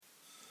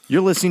You're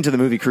listening to the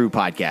Movie Crew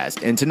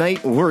podcast, and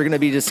tonight we're going to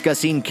be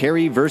discussing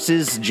Carrie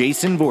versus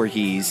Jason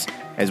Voorhees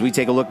as we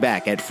take a look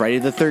back at Friday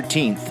the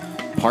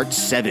 13th, Part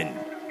 7,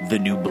 The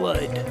New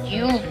Blood.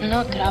 You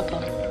no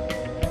trouble.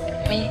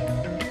 Me,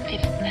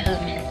 Fifth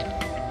Element.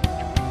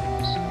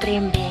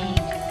 Supreme Being.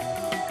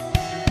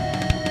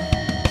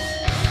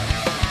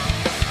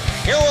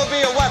 You will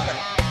be a weapon.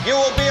 You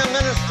will be a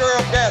minister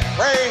of death,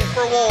 praying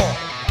for war.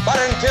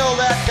 But until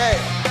that day,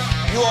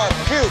 you are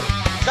cute.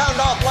 Sound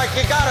off like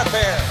you got a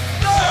bear.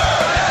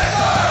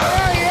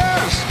 Ah,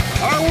 yes.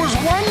 I was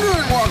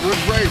wondering what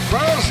would break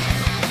first.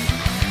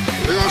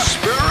 Your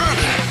spirit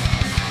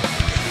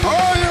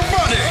or your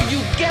money?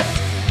 You get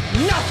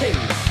nothing.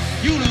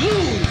 You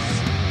lose.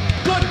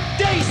 Good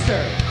day,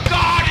 sir.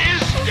 God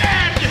is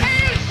dead.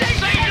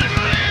 Satan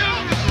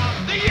lives.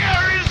 The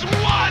year is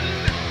won.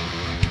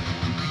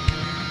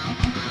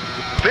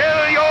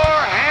 Fill your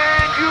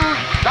hand, you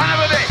son of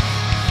a bitch.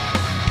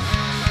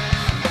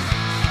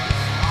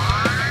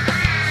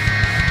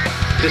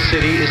 The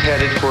city is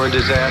headed for a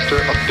disaster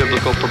of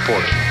biblical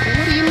proportion.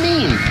 What do you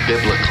mean,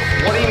 biblical?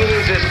 What he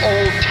means is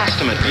Old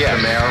Testament, Mr.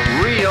 Mayor.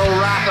 Real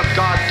wrath of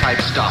God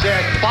type stuff.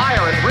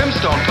 Fire and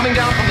brimstone coming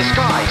down from the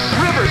skies.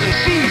 Rivers and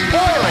seas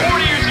boiling.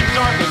 40 years of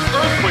darkness,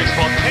 earthquakes,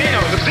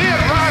 volcanoes. The dead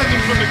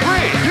rising from the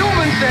grave.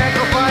 Human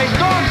sacrifice,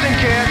 dogs and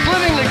cats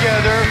living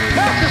together.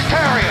 Mass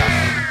hysteria.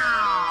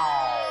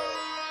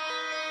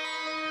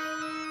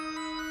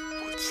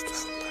 What's that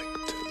like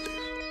to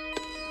live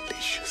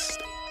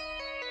deliciously?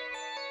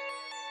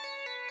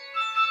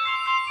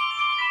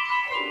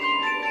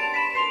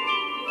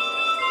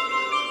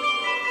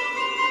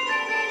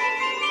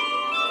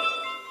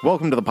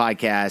 Welcome to the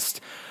podcast.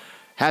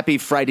 Happy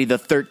Friday the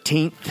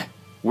 13th.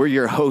 We're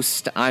your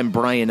host. I'm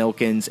Brian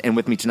Elkins, and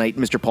with me tonight,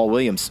 Mr. Paul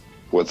Williams.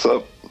 What's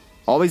up?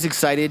 Always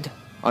excited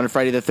on a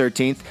Friday the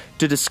 13th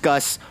to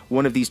discuss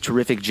one of these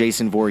terrific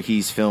Jason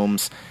Voorhees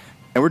films.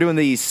 And we're doing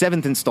the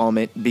 7th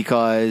installment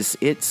because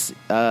it's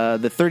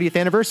the 30th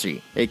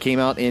anniversary. It came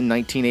out in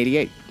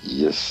 1988.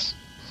 Yes,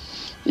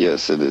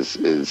 it is.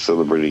 It's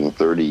celebrating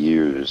 30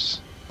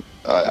 years.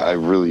 I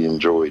really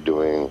enjoy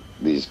doing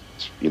these,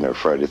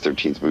 Friday the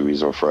 13th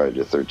movies on Friday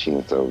the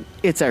 13th.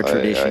 It's our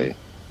tradition.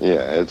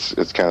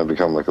 It's kind of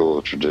become like a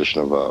little tradition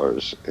of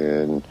ours.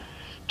 And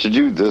to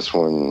do this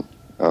one,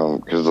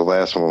 because the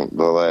last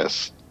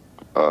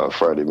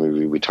Friday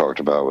movie we talked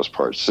about was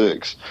Part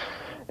 6.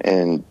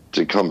 And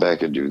to come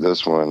back and do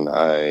this one,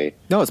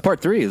 No, it's Part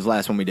 3 is the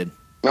last one we did.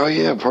 Oh,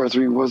 yeah, Part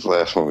 3 was the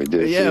last one we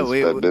did. Yeah,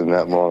 it's been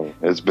that long.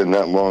 It's been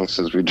that long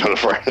since we've done a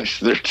Friday the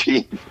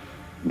 13th.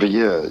 But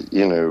yeah,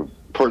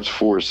 Parts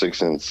 4,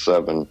 6, and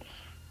 7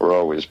 were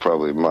always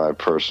probably my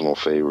personal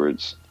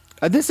favorites.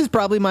 This is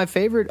probably my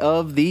favorite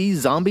of the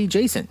zombie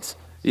Jasons.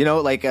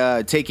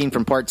 Taking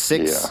from Part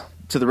 6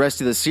 to the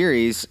rest of the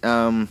series,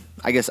 I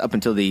guess up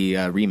until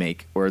the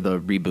remake or the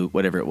reboot,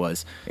 whatever it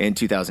was, in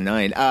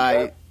 2009.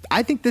 I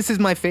think this is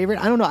my favorite.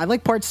 I don't know. I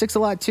like Part 6 a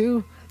lot,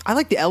 too. I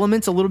like the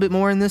elements a little bit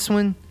more in this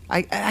one.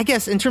 I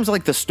guess in terms of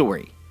like the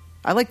story.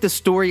 I like the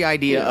story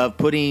idea of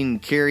putting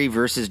Carrie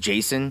versus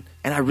Jason,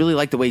 and I really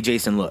like the way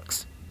Jason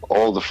looks.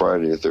 All the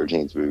Friday the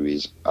 13th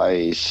movies,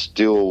 I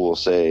still will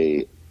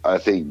say I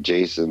think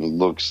Jason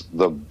looks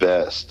the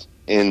best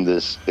in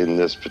this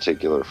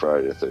particular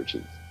Friday the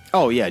 13th.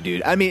 Oh, yeah,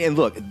 dude. I mean, and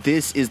look,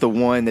 this is the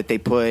one that they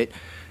put,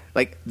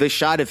 like, the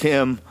shot of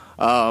him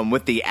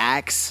with the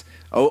axe,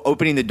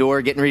 opening the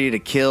door, getting ready to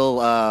kill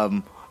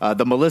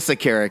the Melissa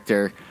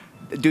character.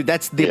 Dude,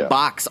 that's the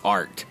box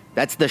art.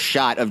 That's the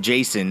shot of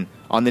Jason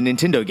on the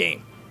Nintendo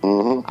game.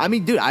 Mm-hmm. I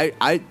mean, dude,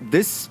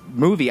 this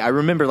movie, I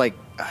remember, I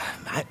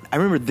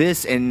remember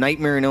this and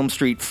Nightmare on Elm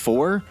Street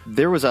 4.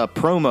 There was a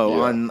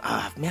promo on,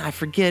 I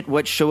forget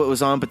what show it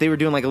was on, but they were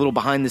doing like a little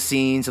behind the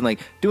scenes and like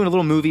doing a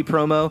little movie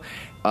promo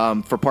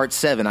for Part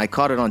 7. I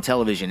caught it on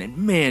television, and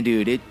man,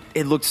 dude,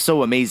 it looked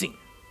so amazing.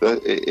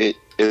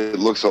 It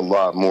looks a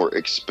lot more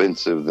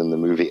expensive than the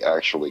movie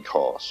actually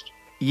cost.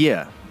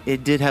 Yeah,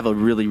 it did have a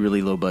really,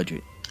 really low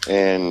budget.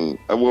 And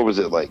what was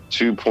it, like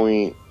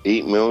 2.8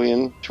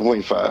 million,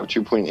 2.5,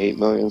 2.8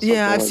 million?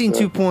 Yeah, I've like seen that.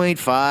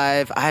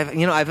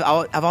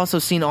 2.5. I've also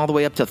seen all the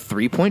way up to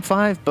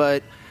 3.5,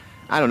 but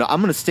I don't know.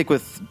 I'm going to stick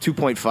with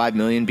 2.5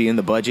 million being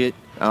the budget.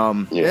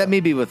 That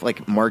may be with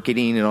like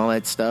marketing and all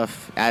that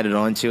stuff added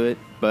onto it.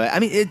 But I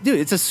mean,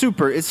 it's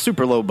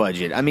super low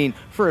budget. I mean,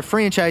 for a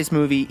franchise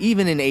movie,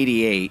 even in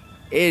 '88,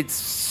 it's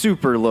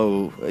super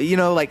low.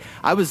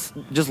 I was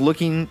just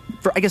looking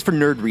for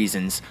nerd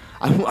reasons.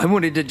 I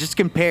wanted to just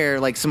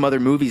compare like some other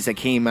movies that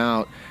came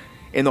out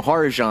in the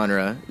horror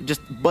genre, just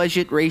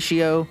budget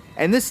ratio.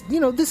 And this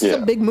is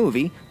a big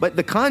movie, but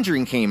The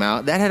Conjuring came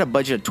out. That had a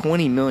budget of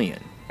 $20 million.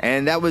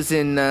 And that was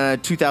in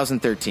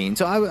 2013.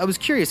 So I was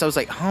curious. I was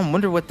like, I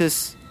wonder what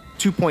this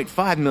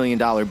 $2.5 million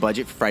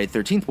budget for Friday the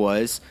 13th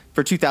was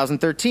for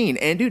 2013.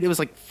 And dude, it was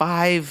like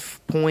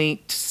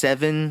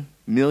 $5.7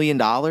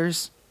 million.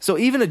 So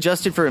even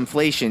adjusted for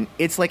inflation,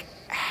 it's like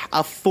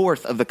a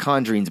fourth of The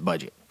Conjuring's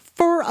budget.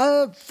 For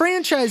a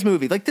franchise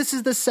movie, like this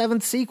is the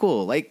 7th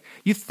sequel. Like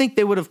you think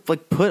they would have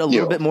like put a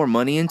little bit more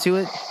money into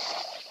it?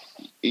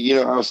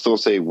 I'll still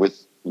say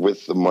with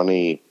the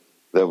money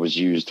that was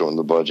used on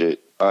the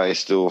budget, I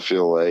still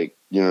feel like,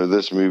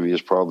 this movie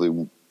is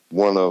probably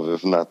one of,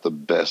 if not the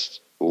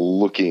best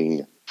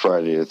looking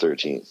Friday the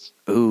 13th.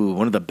 Ooh,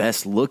 one of the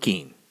best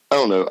looking. I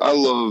don't know.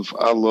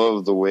 I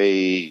love the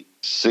way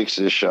 6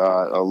 is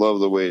shot. I love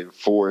the way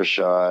 4 is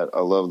shot.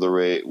 I love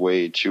the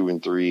way 2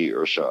 and 3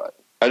 are shot.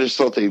 I just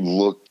thought they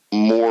looked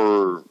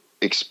more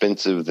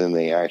expensive than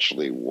they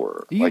actually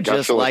were. You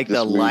just like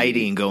the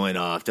lighting going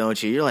off,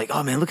 don't you? You're like,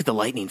 oh man, look at the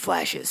lightning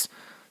flashes.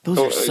 Those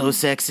are so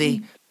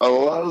sexy. A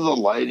lot of the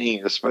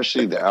lighting,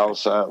 especially the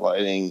outside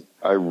lighting,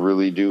 I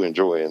really do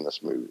enjoy in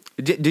this movie.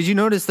 Did you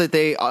notice that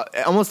they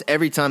almost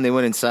every time they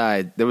went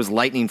inside, there was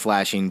lightning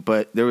flashing,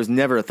 but there was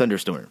never a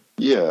thunderstorm?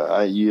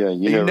 Yeah,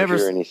 you never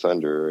hear any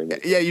thunder. Or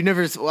anything. Yeah, you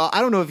never. Well,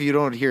 I don't know if you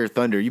don't hear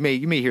thunder. You may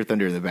hear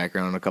thunder in the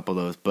background on a couple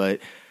of those, but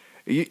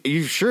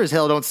you sure as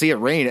hell don't see it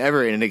rain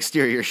ever in an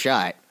exterior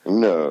shot.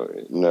 No,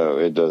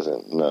 it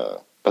doesn't.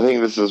 No. I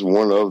think this is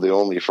one of the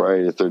only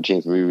Friday the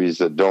 13th movies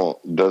that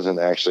doesn't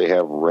actually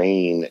have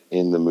rain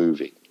in the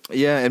movie.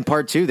 Yeah, and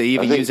part 2, they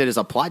even use it as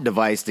a plot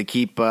device to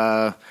keep,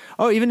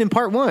 even in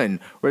part 1,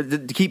 where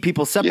to keep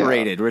people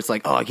separated, where it's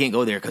like, oh, I can't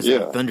go there because of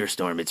a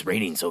thunderstorm, it's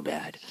raining so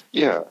bad.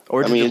 Yeah.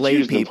 Or to delay it's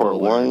used people. In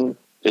part 1,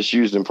 it's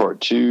used in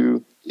part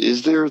 2.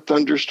 Is there a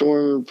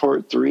thunderstorm in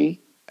part 3?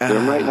 There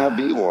might not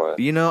be one.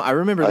 I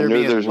remember there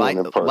being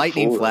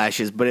lightning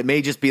flashes, but it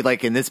may just be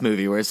like in this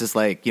movie where it's just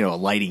like, a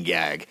lighting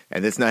gag,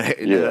 and it's not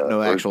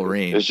no actual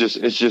rain. It's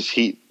just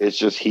heat. It's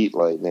just heat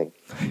lightning.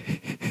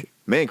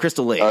 Man,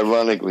 Crystal Lake.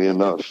 Ironically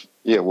enough,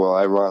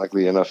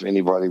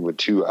 anybody with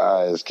 2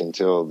 eyes can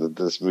tell that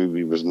this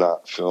movie was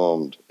not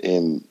filmed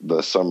in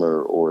the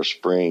summer or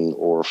spring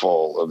or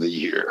fall of the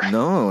year.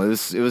 No,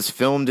 it was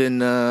filmed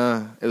in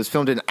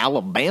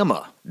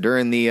Alabama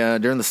during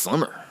the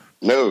summer.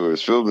 No, it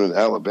was filmed in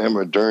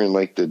Alabama during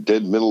like the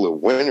dead middle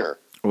of winter.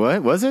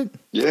 What was it?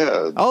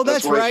 Yeah. Oh,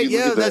 that's right.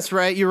 Yeah, that's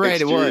right. You're right.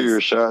 It was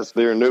exterior shots.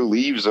 There are no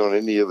leaves on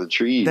any of the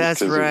trees.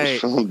 That's right. It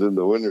was filmed in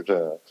the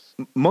wintertime.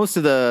 Most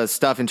of the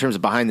stuff in terms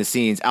of behind the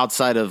scenes,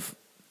 outside of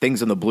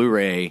things on the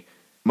Blu-ray,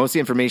 most of the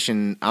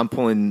information I'm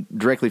pulling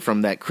directly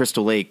from that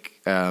Crystal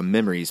Lake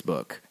Memories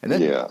book, and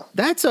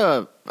that's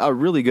a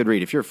really good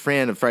read. If you're a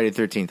fan of Friday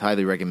the 13th,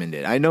 highly recommend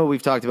it. I know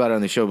we've talked about it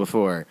on the show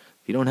before.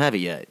 If you don't have it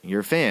yet, you're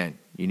a fan.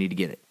 You need to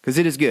get it because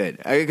it is good.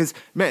 Because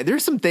man,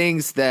 there's some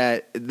things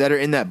that are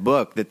in that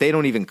book that they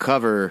don't even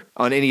cover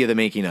on any of the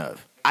making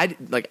of. I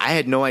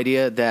had no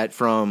idea that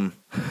from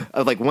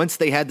once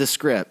they had the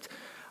script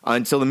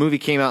until the movie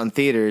came out in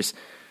theaters,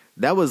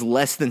 that was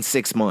less than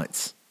 6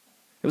 months.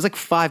 It was like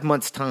 5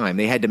 months' time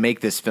they had to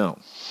make this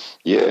film.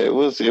 Yeah, it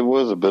was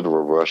a bit of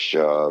a rush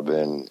job,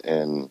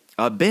 and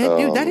a bit,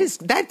 dude.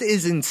 That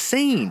is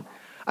insane.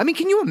 I mean,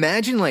 can you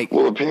imagine?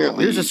 Well,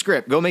 apparently, here's a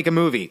script. Go make a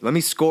movie. Let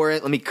me score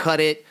it. Let me cut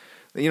it.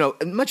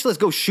 Much less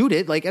go shoot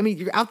it.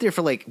 You're out there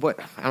for what?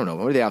 I don't know.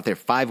 What were they out there?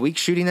 5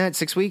 weeks shooting that?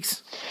 6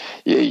 weeks?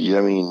 Yeah.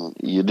 I mean,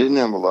 you didn't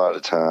have a lot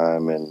of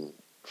time, and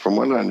from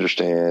what I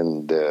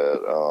understand,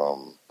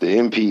 that the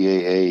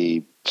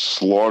MPAA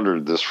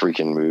slaughtered this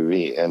freaking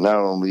movie, and not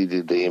only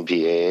did the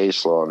MPAA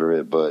slaughter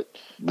it, but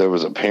there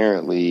was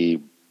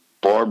apparently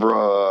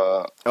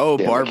Barbara. Oh,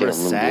 Barbara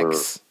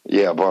Sachs.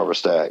 Yeah, Barbara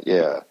Stack.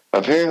 Yeah.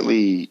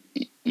 Apparently,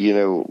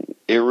 it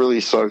really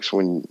sucks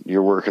when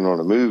you're working on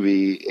a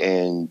movie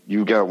and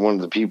you got one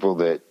of the people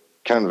that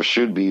kind of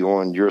should be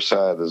on your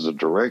side as a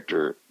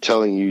director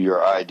telling you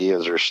your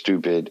ideas are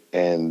stupid,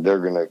 and they're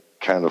going to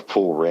kind of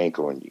pull rank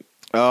on you.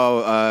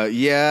 Oh,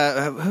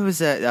 yeah. Who was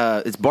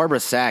that? It's Barbara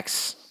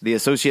Sachs, the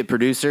associate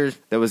producer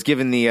that was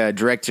giving the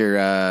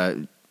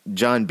director,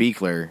 John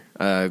Buechler,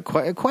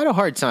 quite a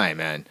hard time,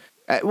 man.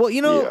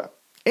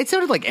 It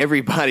sounded like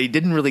everybody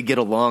didn't really get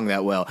along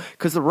that well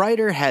because the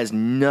writer has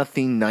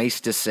nothing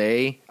nice to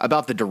say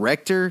about the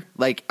director.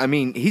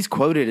 He's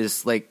quoted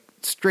as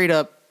straight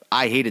up,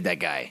 I hated that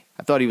guy.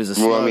 I thought he was a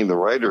slug. Well, I mean, the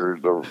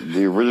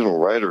original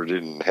writer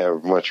didn't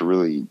have much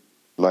really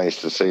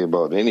nice to say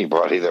about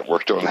anybody that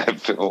worked on that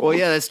film. Well,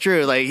 yeah, that's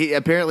true.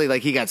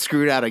 He got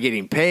screwed out of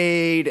getting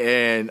paid,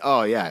 and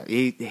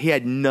he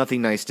had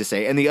nothing nice to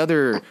say. And the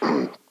other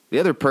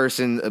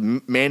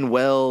person,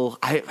 Manuel,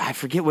 I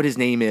forget what his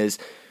name is.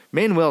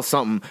 Manuel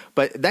something,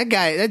 but that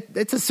guy,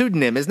 that's a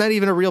pseudonym. It's not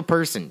even a real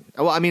person.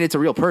 Well, I mean, it's a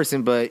real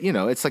person, but,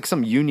 it's like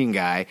some union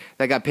guy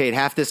that got paid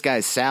half this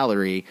guy's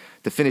salary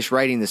to finish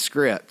writing the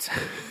script.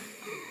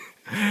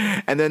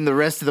 And then the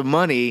rest of the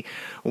money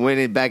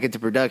went back into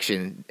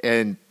production.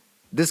 And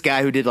this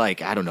guy who did I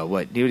don't know,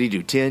 what did he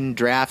do, 10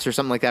 drafts or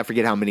something like that? I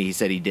forget how many he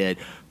said he did.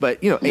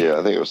 But, Yeah, I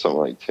think it was something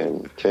like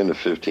 10 to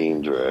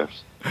 15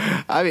 drafts.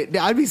 I mean,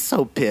 I'd be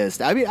so pissed.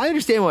 I mean, I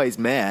understand why he's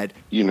mad.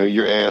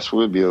 Your ass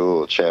would be a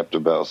little chapped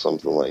about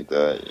something like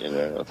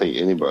that. I think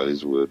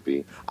anybody's would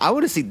be. I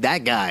want to see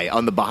that guy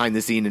on the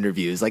behind-the-scene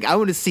interviews. I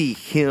want to see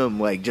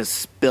him just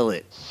spill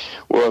it.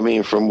 Well, I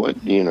mean, from what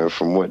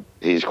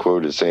he's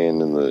quoted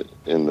saying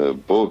in the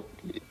book,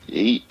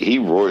 he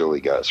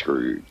royally got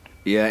screwed.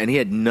 Yeah, and he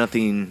had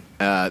nothing.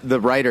 The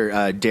writer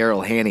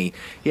Daryl Hanney,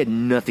 he had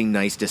nothing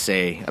nice to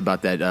say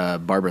about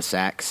that Barbara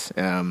Sachs.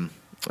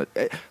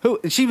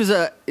 She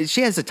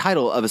has the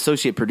title of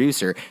associate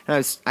producer,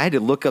 and I had to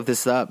look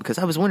this up because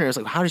I was wondering, I was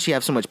like, how does she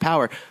have so much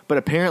power? But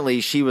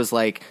apparently she was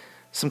like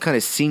some kind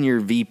of senior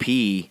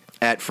VP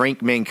at Frank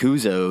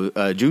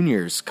Mancuso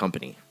Jr.'s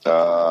company.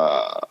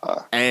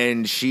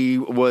 And she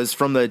was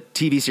from the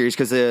TV series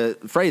because the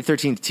Friday the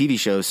 13th TV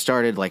show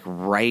started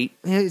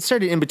it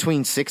started in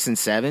between 6 and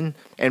 7.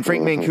 And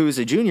Frank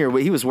Mancuso Jr.,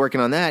 he was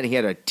working on that. He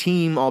had a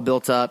team all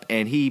built up,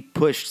 and he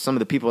pushed some of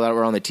the people that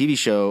were on the TV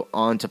show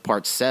onto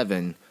part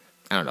 7.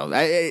 I don't know.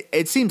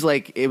 It seems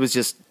like it was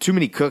just too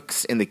many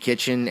cooks in the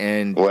kitchen,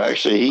 and well,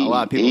 actually, a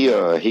lot of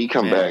people. He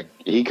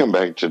come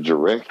back to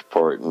direct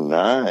part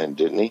 9,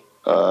 didn't he?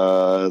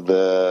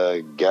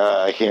 The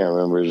guy, I can't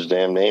remember his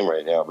damn name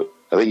right now, but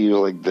I think he was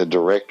like the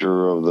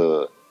director of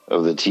the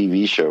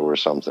TV show or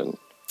something.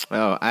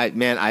 Oh, I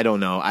don't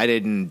know. I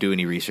didn't do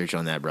any research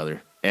on that,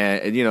 brother.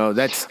 And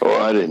that's.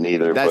 Oh, I didn't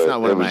either. That's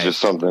not what it was just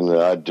something that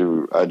I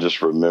do. I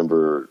just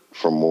remember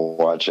from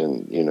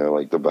watching,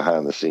 like the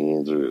behind the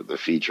scenes or the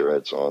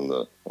featurettes on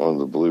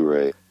the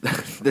Blu-ray.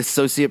 The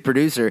associate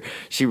producer,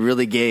 she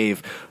really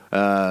gave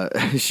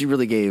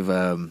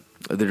the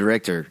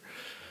director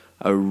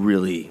a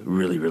really,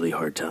 really, really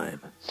hard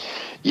time.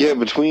 Yeah,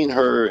 between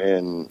her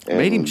and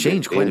made him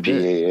change quite a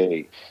bit.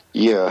 MPAA.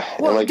 Yeah,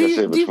 well, and I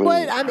said, between.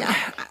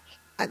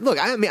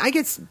 I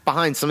get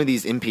behind some of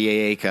these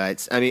MPAA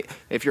cuts. I mean,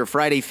 if you're a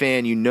Friday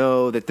fan, you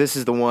know that this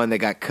is the one that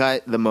got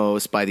cut the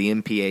most by the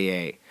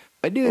MPAA.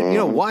 But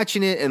dude,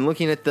 watching it and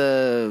looking at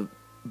the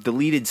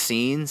deleted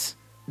scenes,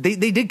 they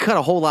did cut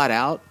a whole lot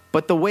out.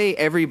 But the way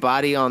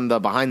everybody on the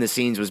behind the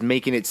scenes was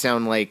making it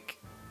sound like,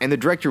 and the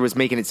director was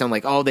making it sound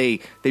like, oh, they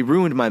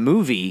ruined my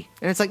movie.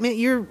 And it's like, man,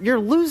 you're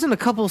losing a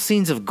couple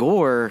scenes of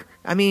gore.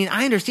 I mean,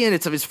 I understand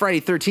it's Friday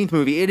 13th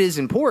movie. It is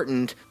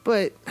important,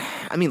 but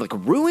I mean, like,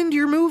 ruined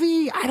your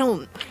movie? I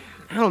don't,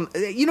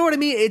 you know what I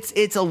mean?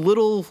 It's a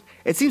little,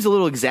 it seems a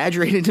little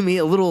exaggerated to me,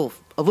 a little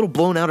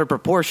blown out of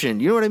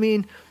proportion. You know what I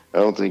mean? I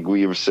don't think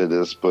we ever said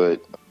this,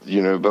 but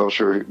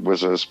Belcher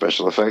was a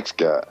special effects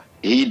guy.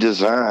 He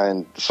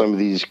designed some of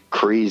these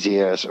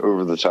crazy ass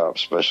over the top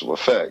special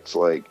effects,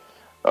 like,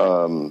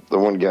 the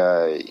one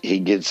guy, he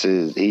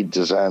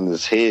designed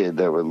this head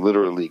that would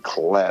literally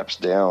collapse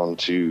down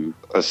to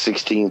a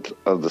 16th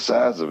of the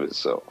size of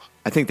itself.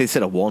 I think they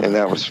said a walnut. And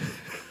that was,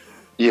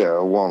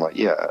 a walnut,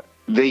 yeah.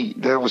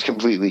 That was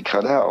completely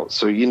cut out.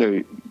 So,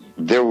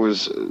 there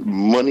was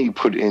money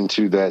put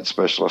into that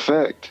special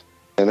effect.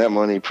 And that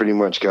money pretty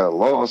much got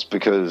lost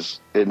because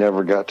it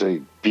never got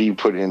to be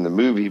put in the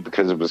movie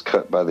because it was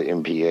cut by the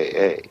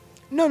MPAA.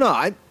 No,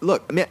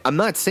 I'm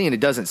not saying it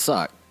doesn't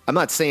suck. I'm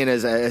not saying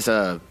as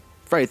a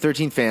Friday the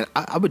 13th fan,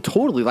 I would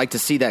totally like to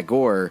see that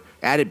gore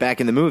added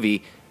back in the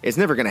movie. It's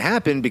never going to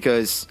happen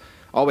because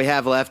all we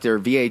have left are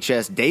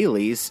VHS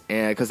dailies,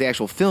 because the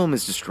actual film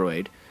is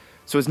destroyed.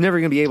 So it's never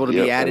going to be able to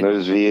be added. And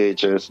those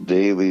VHS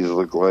dailies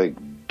look like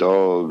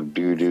dog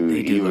doo-doo,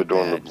 even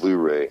on the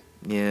Blu-ray.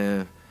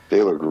 Yeah.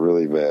 They look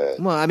really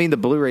bad. Well, I mean, the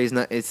Blu-ray is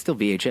it's still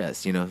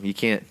VHS, You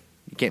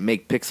can't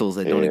make pixels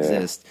that don't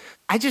exist.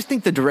 I just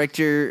think the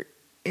director...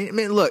 I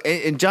mean, look,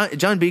 and John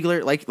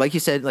Biegler, like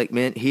you said, like,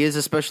 man, he is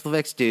a special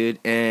effects dude,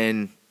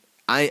 and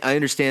I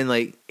understand,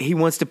 like, he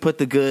wants to put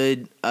the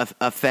good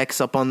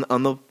effects up on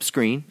the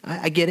screen.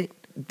 I get it.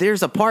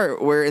 There's a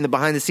part where in the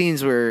behind the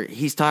scenes where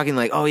he's talking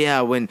like, oh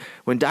yeah, when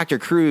Dr.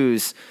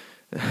 Cruz,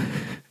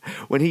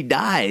 when he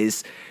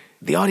dies,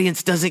 the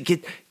audience doesn't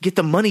get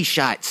the money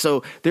shot,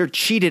 so they're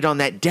cheated on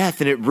that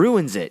death, and it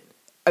ruins it.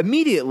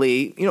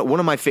 Immediately, one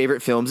of my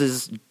favorite films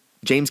is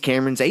James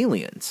Cameron's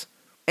Aliens.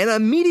 And I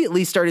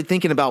immediately started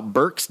thinking about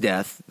Burke's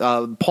death,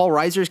 Paul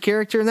Reiser's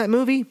character in that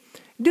movie.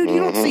 Dude, you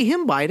don't see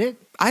him bite it.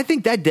 I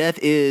think that death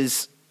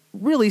is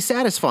really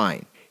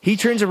satisfying. He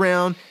turns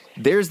around,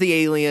 there's the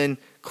alien,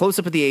 close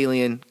up of the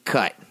alien,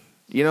 cut.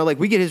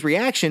 We get his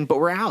reaction, but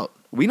we're out.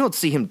 We don't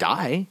see him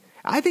die.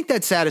 I think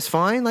that's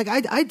satisfying. Like,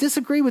 I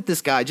disagree with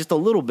this guy just a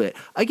little bit.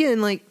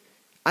 Again, like,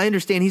 I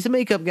understand he's a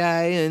makeup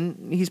guy,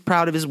 and he's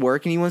proud of his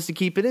work, and he wants to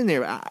keep it in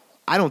there.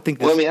 I don't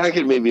think. Well, I mean, I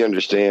could maybe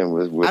understand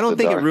with I don't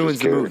think it ruins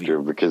the movie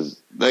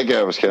because that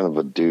guy was kind of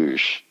a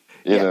douche.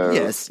 You know?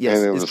 Yes. And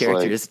it his was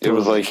character like, is it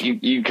was like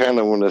you kind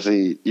of want to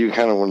see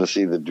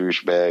the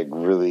douchebag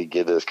really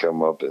get his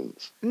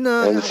comeuppance.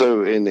 No, and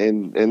so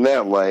in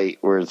that light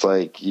where it's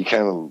like you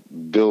kind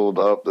of build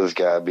up this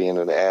guy being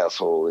an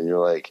asshole, and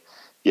you're like,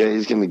 yeah,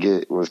 he's gonna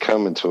get what's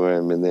coming to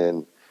him, and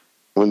then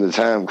when the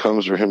time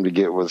comes for him to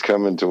get what's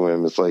coming to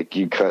him, it's like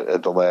you cut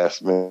at the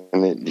last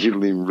minute. You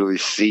don't even really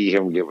see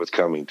him get what's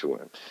coming to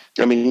him.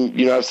 I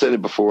mean, I've said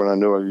it before, and I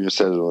know I've even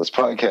said it on this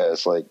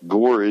podcast, like,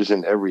 gore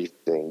isn't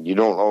everything. You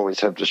don't always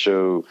have to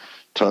show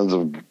tons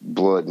of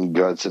blood and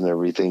guts and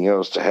everything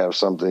else to have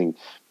something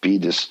be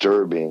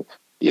disturbing.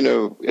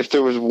 If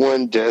there was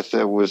one death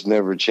that was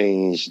never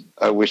changed,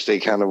 I wish they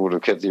kind of would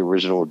have kept the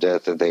original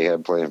death that they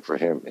had planned for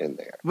him in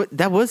there. But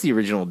that was the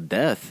original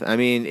death. I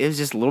mean, it was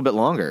just a little bit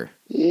longer.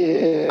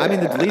 Yeah. I mean,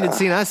 the deleted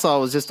scene I saw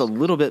was just a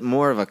little bit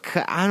more of a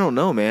cut. I don't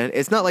know, man.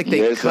 It's not like they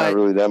it's not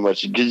really that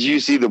much. Did you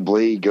see the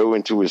blade go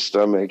into his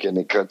stomach and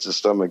it cuts his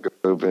stomach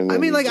open? I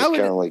mean, like, I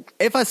would, like,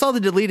 if I saw the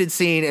deleted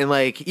scene and,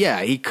 like,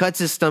 yeah, he cuts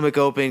his stomach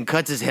open,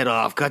 cuts his head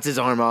off, cuts his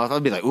arm off,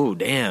 I'd be like, ooh,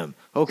 damn.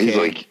 Okay. He's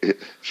like,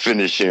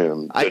 finish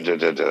him.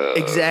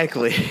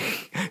 Exactly.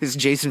 It's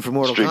Jason from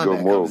Mortal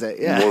Kombat.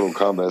 Mortal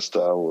Kombat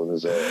style on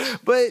his ass.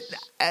 But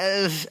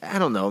I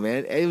don't know,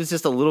 man. It was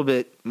just a little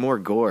bit more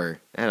gore.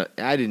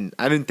 I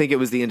didn't think it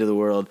was the end of the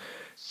world.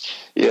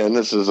 Yeah, and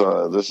this is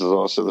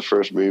also the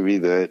first movie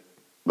that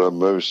the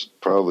most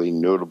probably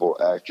notable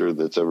actor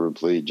that's ever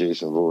played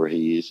Jason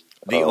Voorhees.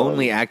 The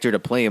only actor to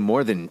play him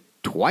more than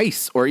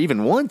twice or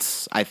even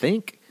once, I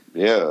think.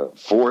 Yeah,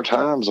 4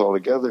 times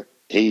altogether.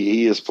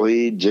 He has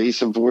played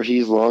Jason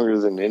Voorhees longer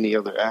than any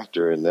other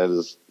actor, and that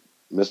is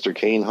Mr.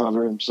 Kane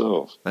Hodder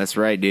himself. That's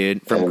right,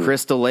 dude. From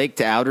Crystal Lake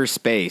to outer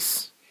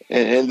space.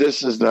 And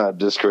this is not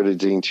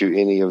discrediting to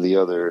any of the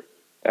other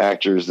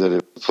actors that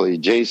have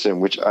played Jason,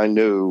 which I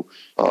know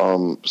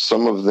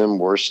some of them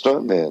were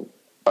stuntmen.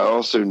 I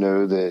also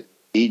know that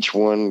each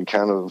one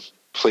kind of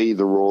played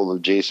the role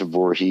of Jason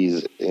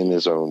Voorhees in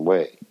his own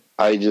way.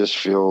 I just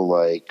feel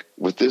like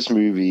with this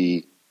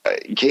movie,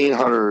 Kane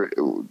Hodder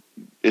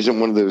isn't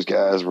one of those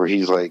guys where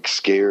he's like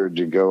scared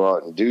to go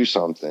out and do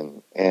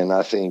something. And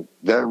I think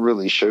that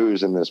really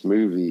shows in this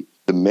movie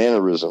the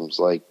mannerisms,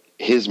 like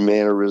his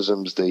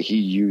mannerisms that he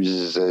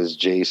uses as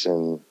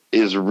Jason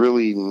is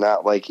really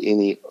not like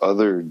any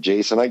other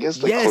Jason. I guess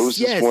the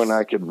closest one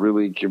I could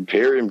really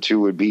compare him to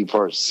would be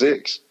part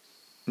 6.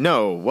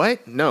 No,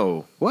 what?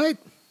 No, what?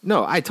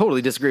 No, I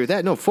totally disagree with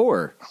that. No,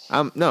 4.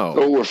 No.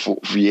 Oh, 4.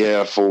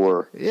 Yeah,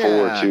 4.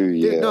 Yeah. 4 too,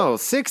 yeah. No,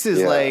 6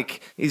 is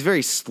like, he's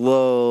very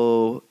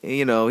slow.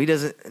 You know,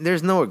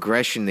 there's no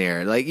aggression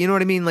there. Like, you know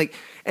what I mean? Like,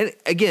 and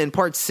again,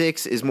 part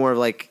 6 is more of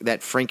like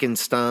that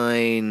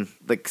Frankenstein,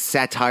 like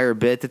satire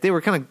bit that they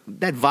were kind of,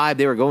 that vibe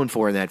they were going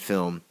for in that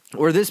film.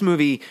 Or this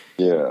movie.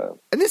 Yeah.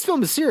 And this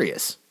film is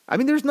serious. I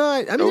mean, there's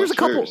a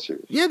couple.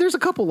 Yeah, there's a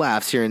couple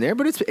laughs here and there,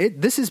 but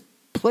this is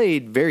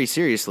played very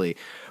seriously.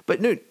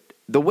 But no,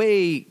 the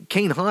way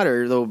Kane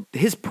Hodder, though,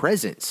 his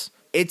presence,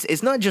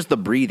 it's not just the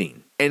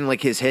breathing and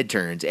like his head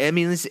turns. I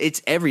mean,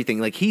 it's everything.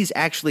 Like he's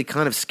actually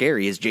kind of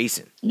scary as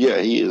Jason. Yeah,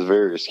 he is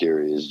very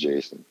scary as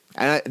Jason.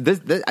 And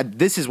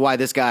this is why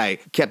this guy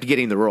kept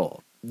getting the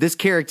role. This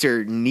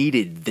character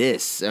needed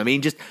this. I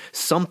mean, just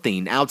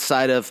something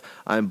outside of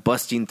I'm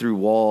busting through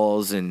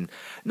walls and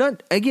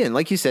not, again,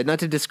 like you said, not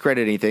to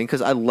discredit anything,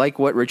 because I like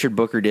what Richard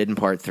Booker did in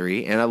part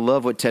 3, and I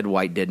love what Ted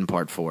White did in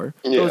part 4.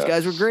 Yeah. Those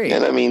guys were great.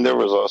 And I mean, there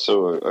was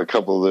also a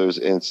couple of those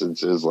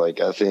instances, like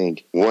I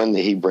think one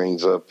that he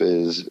brings up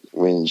is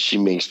when she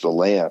makes the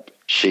lamp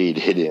shade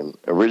hit him.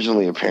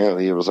 Originally,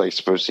 apparently, it was like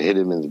supposed to hit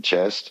him in the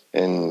chest,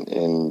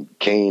 and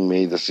Kane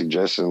made the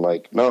suggestion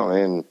like, no,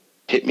 man,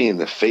 hit me in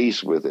the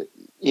face with it.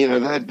 You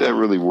know, that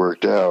really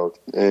worked out.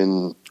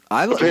 And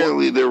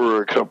apparently there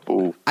were a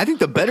couple. I think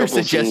the better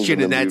suggestion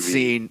in that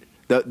scene,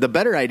 the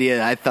better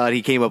idea I thought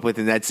he came up with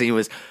in that scene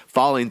was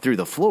falling through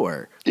the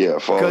floor. Yeah,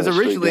 falling because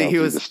originally he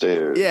was through the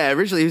stairs. Yeah,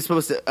 originally he was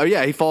supposed to. Oh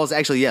yeah, he falls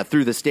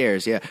through the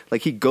stairs. Yeah,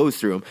 like he goes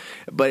through them.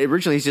 But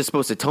originally he's just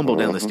supposed to tumble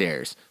down the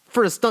stairs.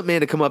 For a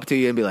stuntman to come up to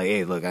you and be like,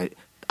 "Hey, look,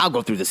 I'll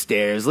go through the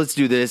stairs. Let's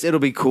do this. It'll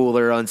be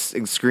cooler on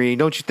screen.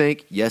 Don't you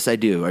think?" Yes, I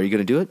do. Are you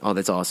going to do it? Oh,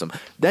 that's awesome.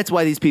 That's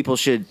why these people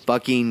should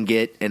fucking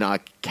get an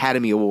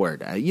Academy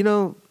Award. You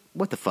know,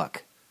 what the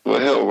fuck? Well,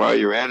 hell, while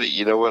you're at it,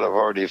 you know what? I've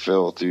already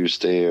fell through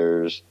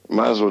stairs.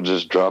 Might as well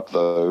just drop the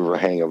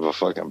overhang of a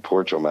fucking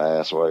porch on my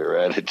ass while you're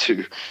at it,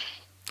 too.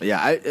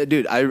 Yeah,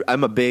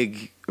 I'm a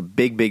big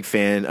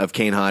fan of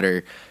Kane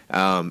Hodder.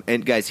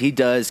 And, guys, he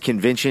does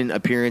convention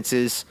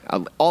appearances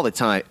all the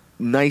time.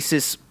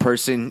 Nicest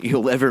person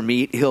you'll ever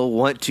meet. He'll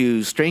want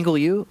to strangle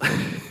you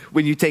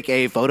when you take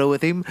a photo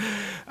with him.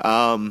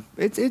 Let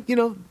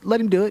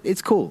him do it.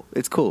 It's cool.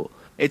 It's cool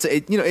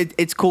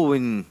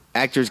when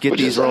actors get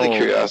these roles. Out of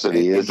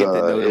curiosity,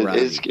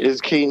 is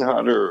Kane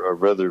Hodder a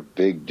rather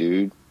big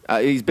dude?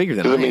 He's bigger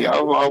than I am.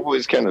 I've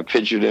always kind of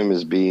pictured him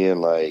as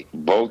being like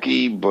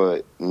bulky,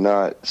 but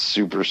not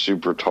super,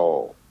 super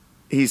tall.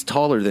 He's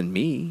taller than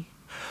me.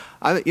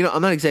 I'm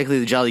not exactly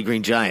the Jolly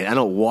Green Giant. I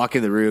don't walk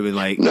in the room and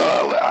like. No,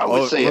 I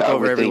would say look I over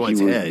would think everyone's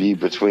he would head. be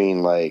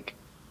between like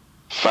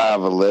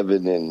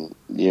 5'11" and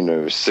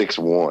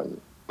 6'1".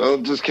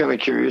 I'm just kind of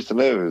curious to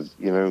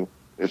know,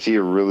 is he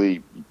a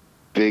really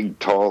big,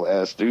 tall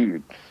ass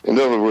dude? In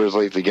other words,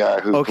 like the guy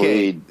who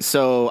played.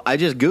 So I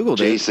just Googled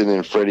Jason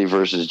and Freddy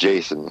versus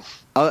Jason.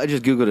 I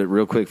just Googled it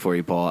real quick for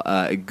you, Paul.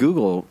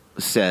 Google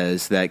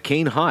says that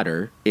Kane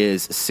Hodder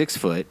is 6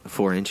 foot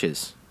 4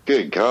 inches.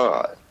 Good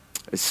God!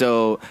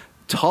 So.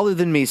 Taller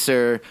than me,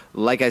 sir,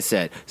 like I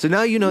said. So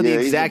now you know the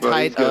exact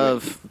height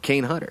of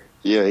Kane Hodder.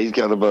 Yeah, he's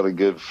got about a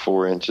good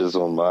 4 inches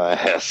on my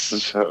ass.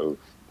 So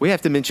we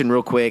have to mention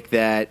real quick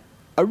that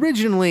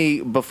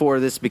originally,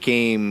 before this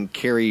became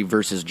Carrie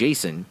versus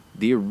Jason,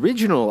 the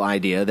original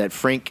idea that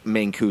Frank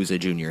Mancuso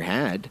Jr.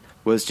 had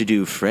was to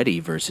do Freddy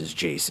versus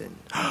Jason.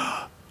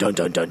 Dun,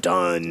 dun, dun,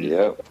 dun.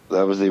 Yep,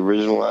 that was the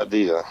original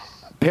idea.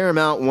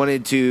 Paramount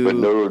wanted to... But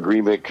no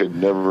agreement could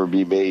never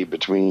be made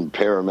between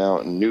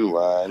Paramount and New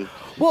Line.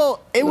 Well,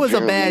 it was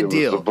a bad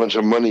deal. It was a bunch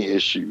of money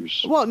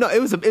issues. Well, no,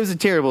 it was a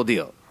terrible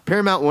deal.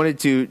 Paramount wanted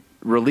to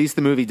release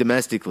the movie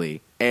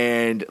domestically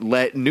and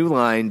let New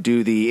Line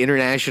do the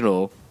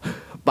international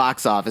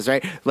box office,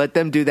 right? Let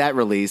them do that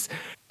release,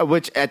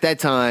 which at that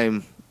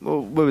time,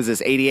 what was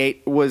this,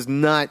 88, was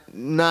not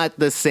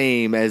the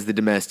same as the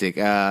domestic.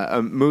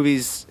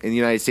 Movies in the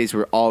United States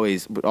would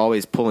always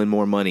pull in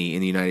more money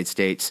in the United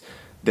States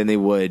than they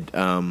would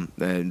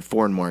in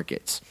foreign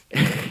markets.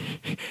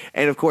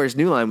 And, of course,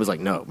 New Line was like,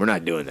 no, we're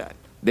not doing that.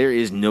 There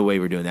is no way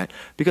we're doing that.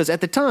 Because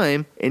at the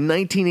time, in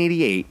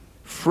 1988,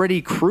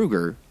 Freddy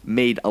Krueger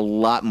made a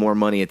lot more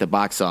money at the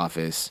box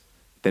office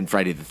than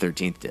Friday the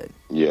 13th did.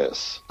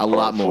 Yes. A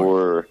lot more.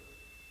 For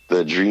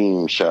the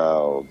Dream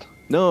Child.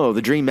 No,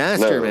 the Dream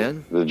Master,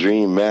 man. The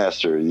Dream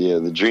Master. Yeah,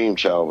 the Dream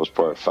Child was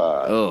part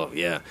 5. Oh,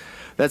 yeah.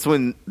 That's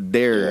when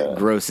their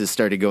grosses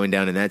started going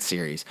down in that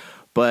series.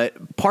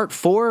 But part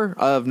 4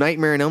 of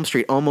Nightmare on Elm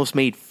Street almost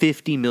made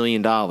 $50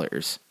 million.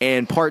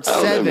 And part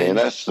 7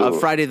 of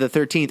Friday the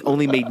 13th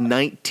only made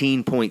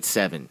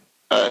 19.7.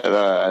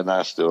 And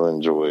I still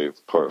enjoy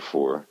part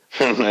 4.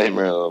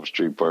 Nightmare on Elm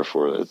Street part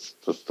 4. That's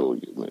still a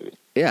good movie.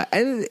 Yeah,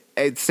 and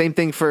same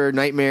thing for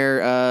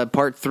Nightmare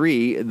part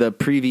 3 the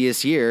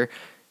previous year.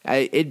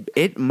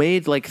 It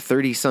made like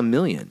 30-some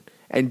million.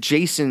 And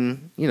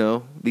Jason,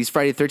 these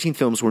Friday the 13th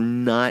films were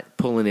not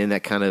pulling in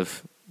that kind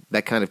of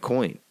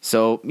coin.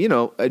 So,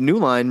 a New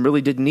Line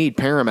really didn't need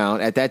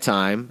Paramount at that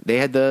time. They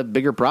had the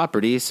bigger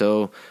property,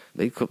 so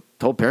they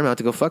told Paramount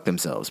to go fuck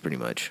themselves, pretty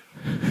much.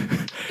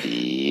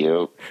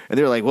 Yep. And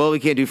they were like, well, we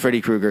can't do Freddy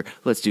Krueger.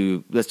 Let's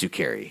do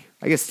Carrie.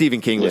 I guess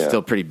Stephen King was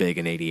still pretty big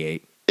in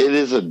 88. It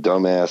is a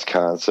dumbass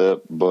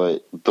concept,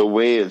 but the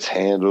way it's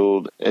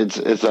handled,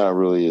 it's not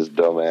really as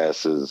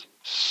dumbass as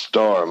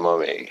Star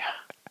Mummy.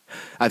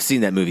 I've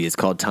seen that movie. It's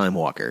called Time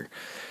Walker.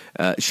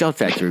 Shout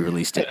Factory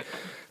released it.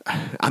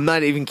 I'm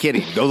not even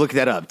kidding. Go look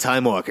that up.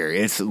 Time Walker.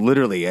 It's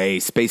literally a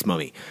space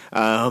mummy.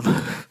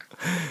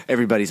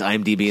 Everybody's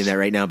IMDb-ing that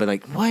right now, but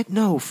like, what?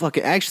 No, fuck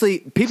it. Actually,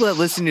 people that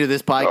listen to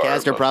this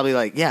podcast are probably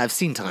like, yeah, I've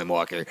seen Time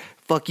Walker.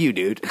 Fuck you,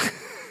 dude.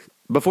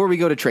 Before we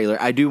go to trailer,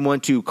 I do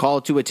want to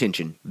call to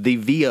attention the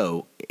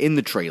VO in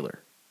the trailer.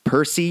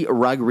 Percy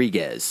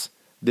Rodriguez,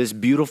 this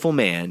beautiful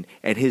man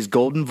and his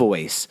golden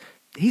voice.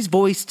 He's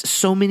voiced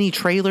so many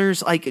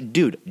trailers. Like,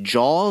 dude,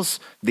 Jaws,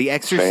 The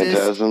Exorcist.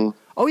 Phantasm.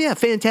 Oh, yeah,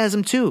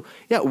 Phantasm too.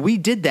 Yeah, we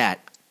did that.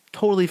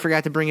 Totally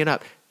forgot to bring it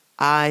up.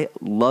 I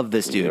love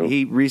this dude. Yep.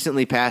 He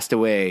recently passed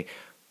away,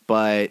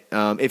 but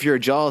if you're a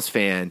Jaws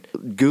fan,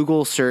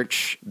 Google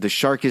search The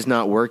Shark Is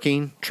Not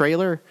Working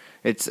trailer.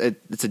 It's a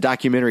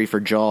documentary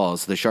for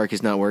Jaws, The Shark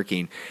Is Not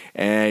Working.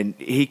 And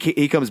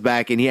he comes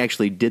back, and he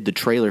actually did the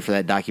trailer for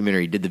that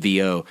documentary, did the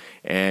VO,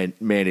 and,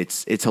 man,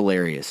 it's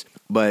hilarious.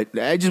 But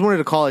I just wanted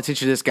to call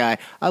attention to this guy.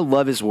 I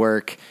love his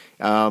work.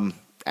 And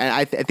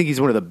I think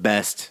he's one of the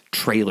best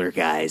trailer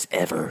guys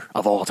ever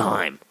of all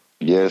time.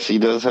 Yes, he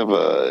does have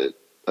a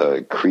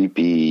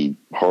creepy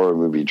horror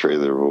movie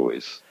trailer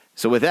voice.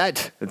 So with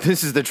that,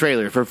 this is the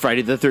trailer for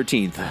Friday the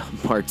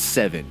 13th, Part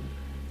 7,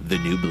 The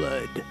New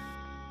Blood.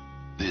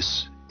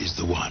 This is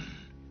the one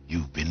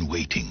you've been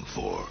waiting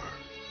for.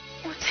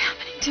 What's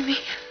happening to me?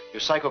 Your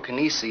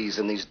psychokineses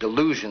and these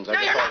delusions. No,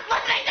 you're not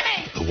listening to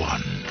me! The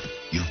one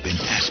you've been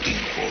asking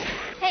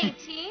for. Hey,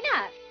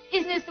 Tina,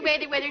 isn't this the way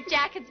they wear their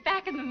jackets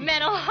back in the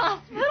mental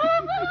hospital?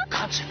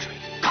 Concentrate.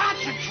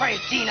 Concentrate,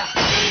 Tina!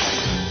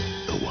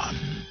 The one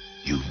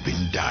you've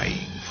been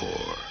dying for.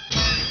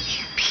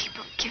 You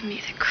people give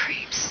me the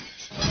creeps.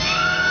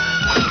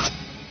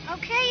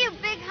 Okay, you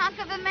big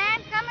hunk of a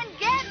man, come and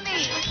get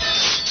me.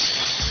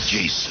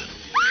 Jason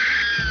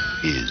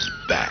is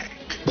back.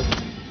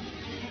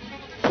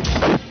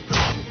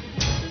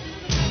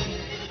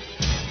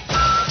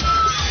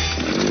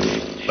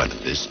 But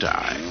this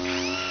time,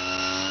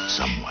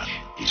 someone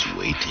is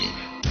waiting.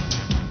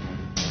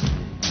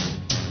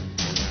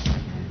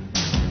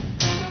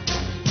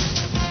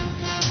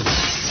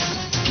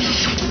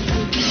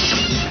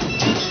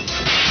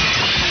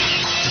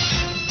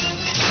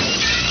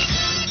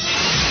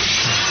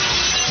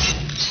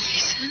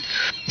 Jason?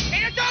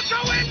 Hey, don't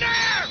go in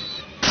there!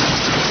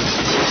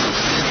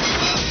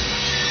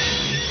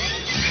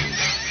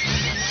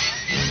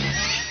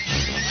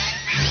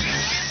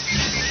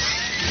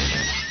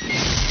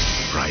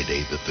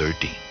 Friday the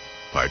 13th,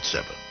 Part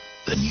 7,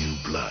 The New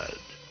Blood.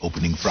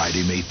 Opening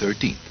Friday, May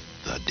 13th,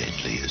 the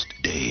deadliest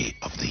day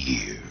of the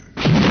year.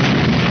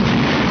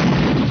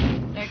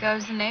 There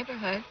goes the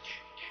neighborhood.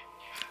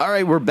 All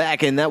right, we're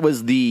back, and that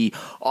was the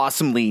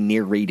awesomely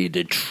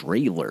narrated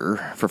trailer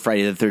for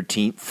Friday the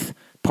 13th,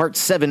 Part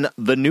 7,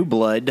 The New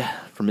Blood,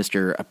 from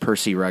Mr.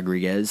 Percy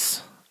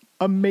Rodriguez.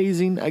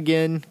 Amazing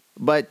again.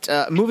 But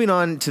moving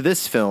on to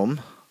this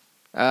film,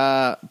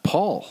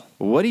 Paul,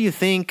 what do you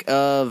think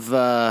of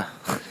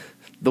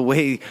the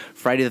way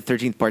Friday the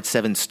 13th Part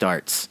 7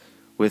 starts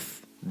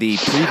with the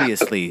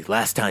previously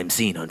last time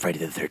seen on Friday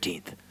the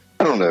 13th?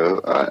 I don't know.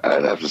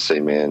 I'd have to say,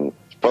 man,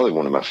 it's probably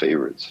one of my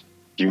favorites.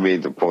 you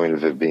made the point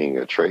of it being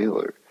a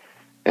trailer.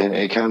 And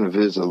it kind of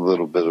is a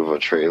little bit of a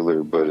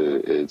trailer, but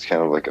it's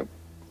kind of like a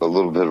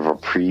little bit of a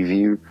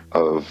preview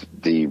of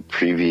the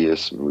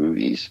previous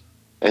movies.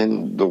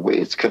 And the way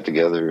it's cut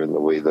together and the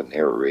way the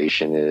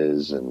narration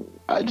is, and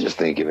I just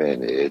think,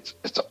 man, it's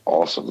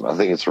awesome. I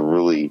think it's a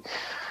really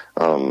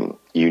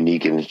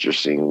unique and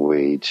interesting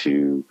way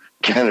to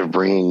kind of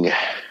bring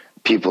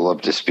people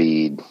up to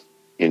speed,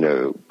 you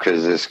know,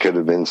 because this could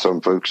have been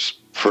some folks'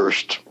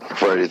 first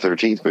Friday the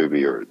 13th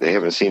movie, or they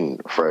haven't seen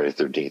Friday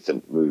the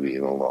 13th movie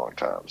in a long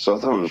time. So I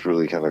thought it was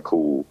really kind of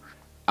cool.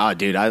 Oh,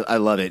 dude, I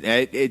love it.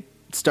 It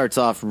starts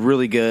off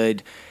really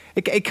good.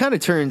 It kind of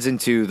turns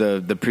into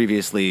the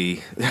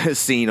previously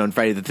seen on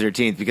Friday the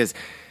 13th, because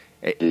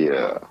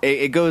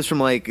it goes from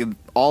like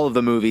all of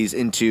the movies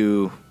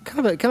into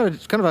kind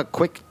of a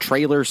quick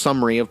trailer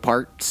summary of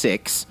part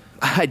 6.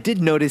 I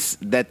did notice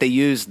that they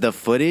used the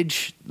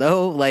footage,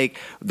 though, like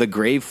the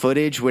grave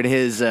footage when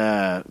his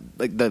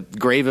like the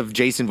grave of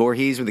Jason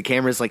Voorhees, when the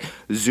camera's like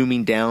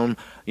zooming down,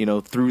 you know,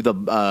 through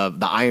the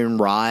iron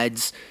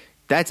rods.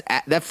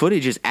 That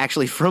footage is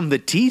actually from the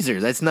teaser.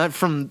 That's not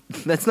from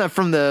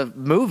the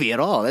movie at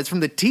all. That's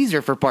from the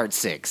teaser for part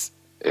 6.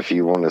 If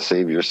you want to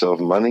save yourself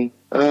money,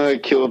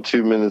 kill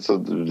 2 minutes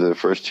of the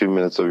first 2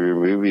 minutes of your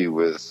movie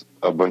with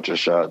a bunch of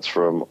shots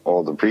from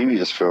all the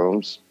previous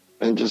films,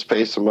 and just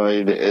pay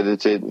somebody to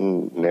edit it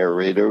and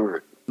narrate over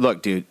it.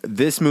 Look, dude,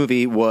 this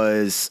movie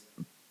was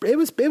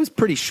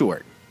pretty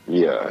short.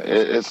 Yeah,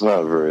 it's not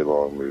a very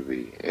long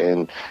movie.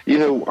 And, you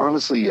know,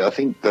 honestly, I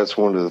think that's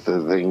one of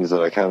the things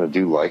that I kind of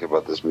do like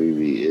about this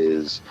movie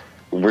is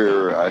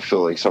where I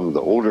feel like some of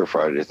the older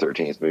Friday the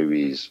 13th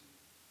movies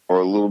are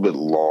a little bit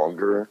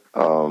longer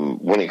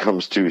when it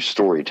comes to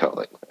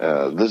storytelling.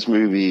 This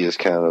movie is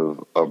kind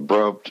of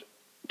abrupt,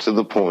 to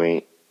the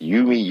point.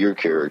 You meet your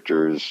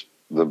characters,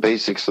 the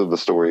basics of the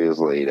story is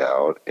laid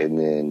out, and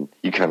then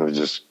you kind of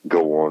just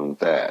go on with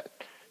that.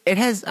 It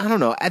has, I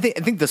don't know, I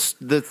think the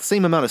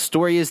same amount of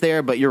story is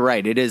there, but you're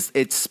right,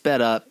 it's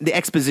sped up. The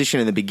exposition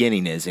in the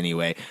beginning is,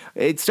 anyway.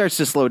 It starts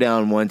to slow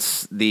down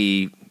once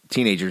the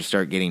teenagers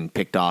start getting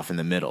picked off in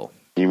the middle.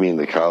 You mean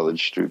the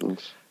college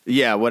students?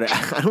 Yeah,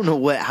 I don't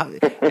know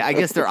I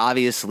guess they're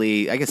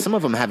obviously, I guess some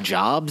of them have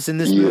jobs in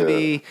this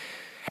movie.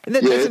 And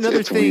that's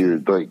another thing.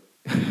 Weird, like...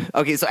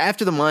 Okay, so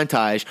after the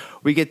montage,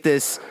 we get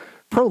this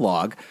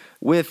prologue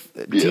with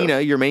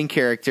Tina, your main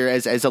character,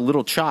 as a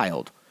little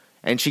child.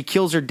 And she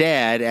kills her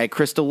dad at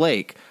Crystal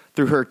Lake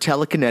through her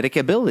telekinetic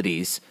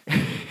abilities.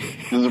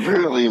 Because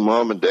apparently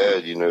mom and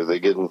dad, you know, they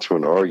get into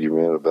an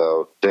argument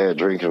about dad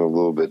drinking a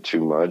little bit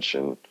too much.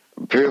 And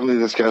apparently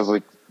this guy's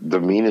like the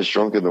meanest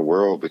drunk in the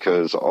world,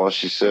 because all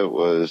she said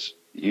was,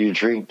 "You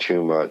drink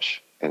too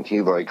much." And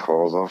he like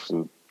calls off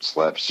and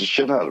slaps the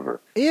shit out of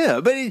her. Yeah,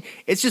 but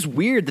it's just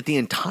weird that the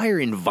entire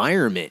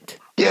environment...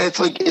 Yeah, it's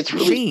like, it's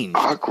really changed.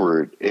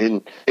 Awkward,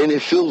 and it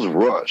feels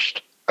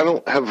rushed. I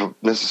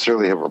don't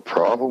necessarily have a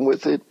problem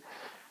with it.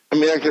 I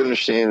mean, I can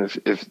understand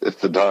if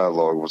the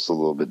dialogue was a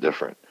little bit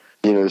different.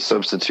 You know,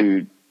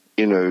 substitute,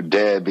 you know,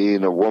 dad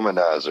being a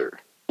womanizer,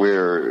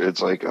 where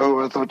it's like,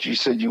 "Oh, I thought you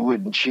said you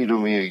wouldn't cheat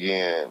on me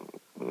again."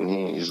 And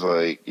he's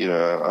like, you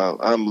know,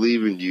 "I'm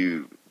leaving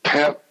you.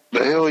 Pap,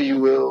 the hell you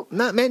will."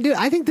 No, man, dude,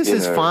 I think this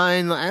is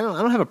fine. I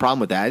don't have a problem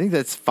with that. I think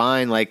that's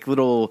fine. Like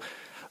little...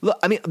 Look,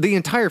 I mean, the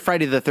entire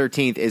Friday the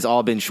 13th has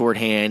all been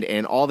shorthand,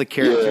 and all the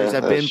characters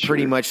have been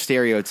pretty much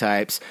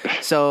stereotypes.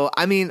 So,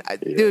 I mean,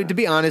 dude, to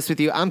be honest with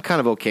you, I'm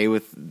kind of okay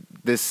with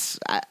this.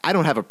 I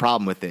don't have a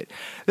problem with it.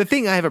 The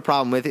thing I have a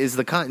problem with is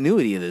the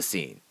continuity of the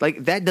scene.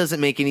 Like, that doesn't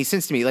make any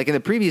sense to me. Like, in the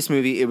previous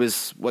movie, it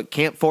was,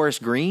 Camp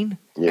Forest Green?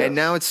 Yeah. And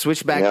now it's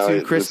switched back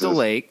to Crystal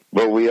Lake.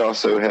 But we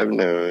also have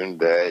known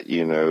that,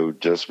 you know,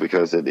 just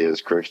because it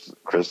is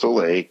Crystal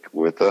Lake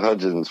with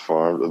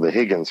the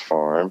Higgins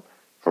farm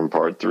from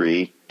part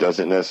 3,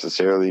 doesn't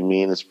necessarily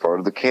mean it's part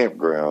of the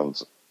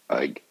campgrounds,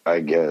 I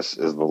guess,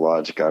 is the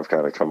logic I've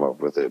kind of come up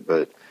with it.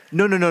 But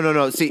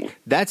No. See,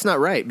 that's not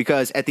right,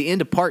 because at the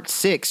end of part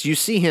 6, you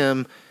see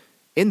him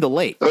in the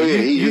lake. Oh, yeah,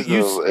 he's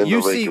in the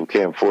lake of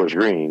Camp Forest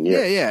Green.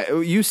 Yes. Yeah.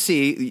 You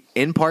see,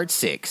 in part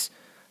 6,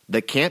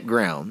 the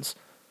campgrounds,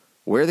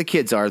 where the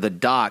kids are, the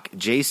dock,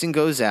 Jason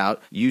goes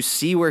out, you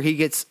see where he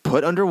gets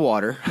put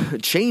underwater,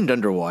 chained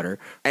underwater,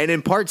 and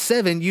in part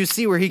 7, you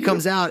see where he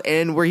comes out,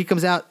 and where he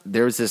comes out,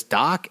 there's this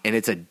dock, and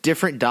it's a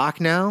different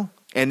dock now,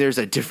 and there's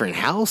a different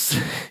house,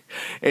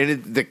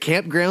 and the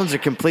campgrounds are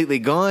completely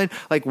gone.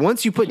 Like,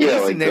 once you put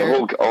Jason there...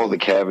 all the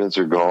cabins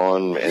are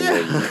gone, and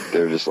then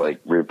they're just, like,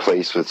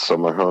 replaced with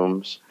summer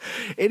homes.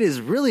 It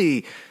is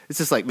really... It's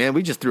just like, man,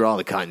 we just threw all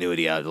the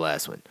continuity out of the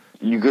last one.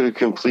 You could have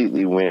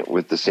completely went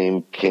with the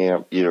same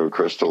camp, you know,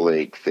 Crystal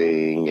Lake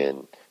thing,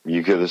 and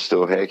you could have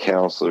still had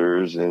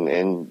counselors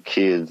and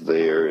kids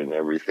there and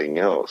everything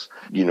else.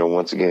 You know,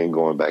 once again,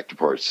 going back to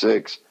part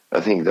 6,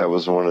 I think that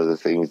was one of the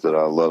things that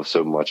I love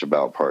so much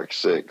about part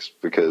 6,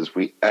 because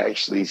we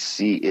actually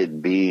see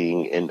it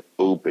being an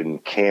open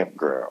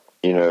campground,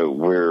 you know,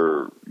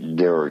 where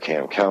there are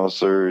camp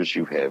counselors,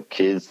 you have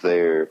kids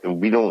there, and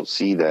we don't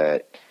see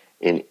that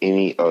in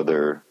any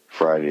other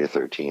Friday the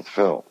 13th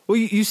film. Well,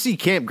 you see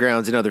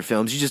campgrounds in other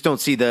films. You just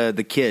don't see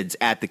the kids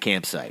at the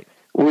campsite.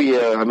 Well,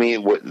 yeah, I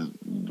mean,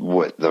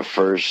 what the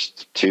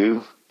first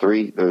 2,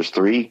 3? There's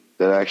 3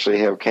 that actually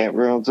have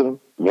campgrounds in them.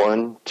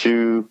 1,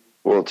 2.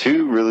 Well,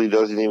 2 really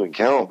doesn't even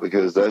count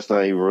because that's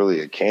not even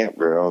really a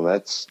campground.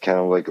 That's kind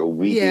of like a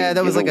weekend. Yeah,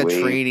 that was like a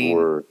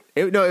training.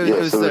 It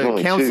was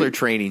a counselor 2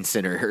 training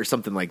center or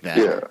something like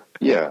that.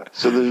 Yeah.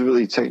 So there's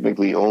really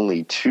technically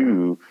only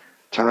 2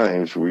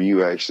 times where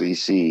you actually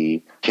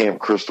see Camp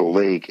Crystal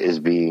Lake as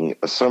being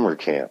a summer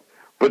camp.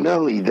 But not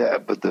only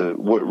that, but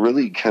what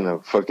really kind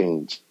of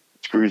fucking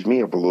screws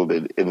me up a little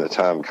bit in the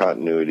time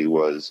continuity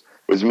was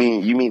you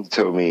mean to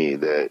tell me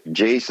that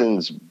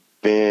Jason's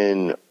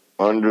been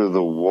under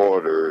the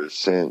water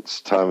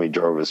since Tommy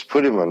Jarvis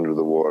put him under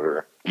the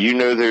water? You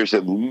know, there's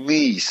at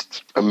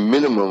least a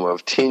minimum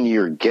of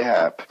 10-year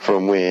gap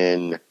from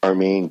when our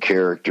main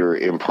character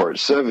in part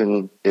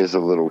 7 is a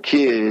little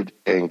kid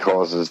and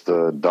causes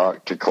the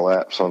dock to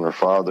collapse on her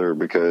father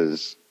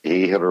because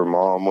he hit her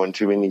mom one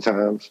too many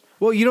times.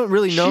 Well, you don't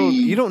really know.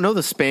 You don't know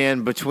the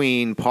span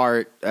between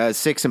part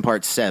 6 and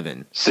part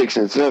 7. 6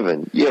 and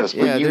 7, yes,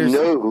 but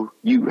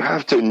you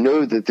have to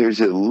know that there's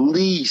at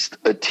least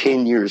a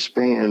 10-year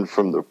span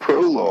from the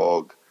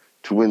prologue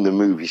to when the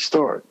movie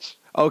starts.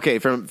 Okay,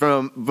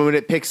 from when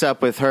it picks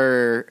up with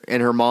her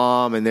and her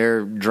mom, and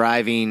they're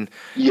driving.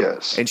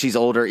 Yes, and she's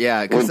older.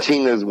 Yeah, when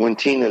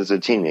Tina's a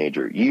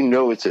teenager, you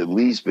know it's at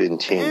least been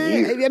 10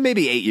 years.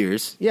 Maybe 8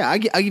 years. Yeah, I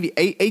give you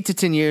 8 to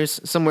 10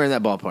 years, somewhere in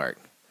that ballpark.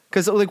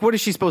 Because like, what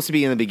is she supposed to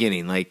be in the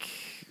beginning? Like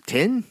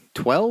 10,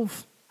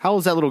 12? How old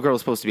is that little girl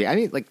supposed to be? I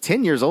mean, like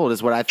 10 years old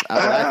is what I thought.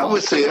 I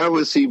would say.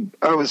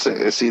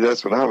 See,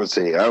 that's what I would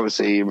say. I would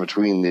say in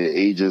between the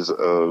ages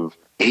of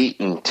 8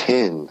 and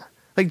 10.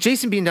 Like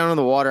Jason being down in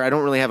the water, I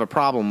don't really have a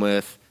problem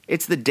with.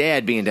 It's the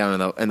dad being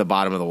down in the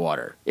bottom of the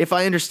water. If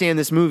I understand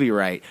this movie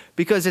right,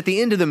 because at the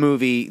end of the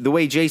movie, the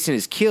way Jason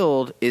is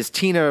killed is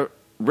Tina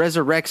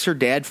resurrects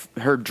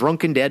her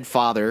drunken dead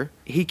father.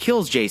 He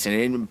kills Jason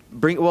and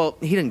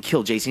he didn't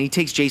kill Jason. He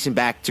takes Jason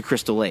back to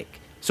Crystal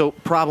Lake. So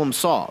problem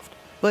solved.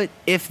 But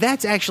if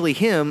that's actually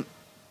him,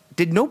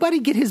 did nobody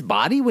get his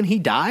body when he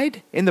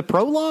died in the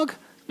prologue?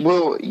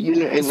 Well, you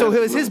know, so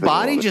was his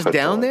body just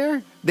down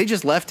there? They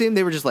just left him?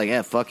 They were just like,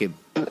 fuck him.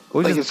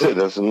 Like I said,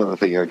 that's another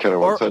thing I kind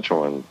of want to touch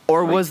on.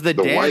 Or was the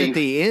dad wife, at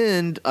the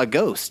end a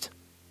ghost?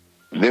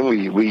 Then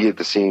we get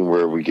the scene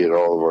where we get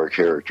all of our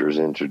characters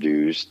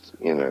introduced,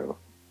 you know.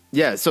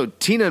 Yeah, so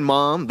Tina and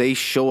Mom, they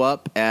show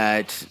up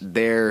at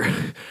their,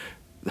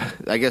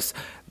 I guess,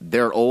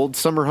 their old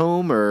summer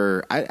home,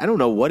 or I don't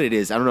know what it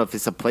is. I don't know if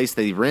it's a place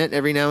they rent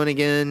every now and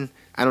again.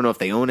 I don't know if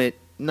they own it.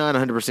 Not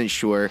 100%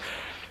 sure.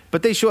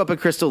 But they show up at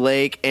Crystal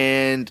Lake,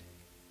 and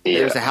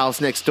there's a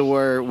house next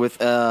door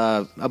with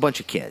a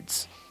bunch of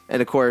kids.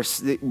 And, of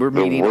course, we're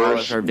meeting all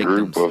of our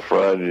victims. Group of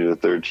Friday the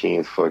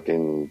 13th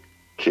fucking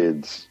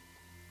kids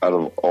out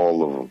of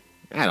all of them.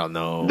 I don't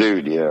know.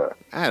 Dude, yeah.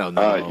 I don't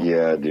know.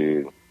 Yeah,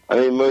 dude. I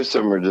mean, most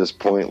of them are just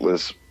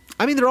pointless.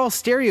 I mean, they're all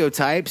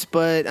stereotypes,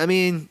 but, I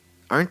mean,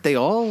 aren't they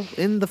all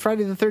in the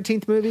Friday the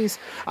 13th movies?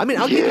 I mean,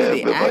 I'll give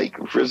you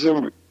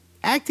the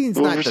acting's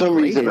not for some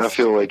reason, I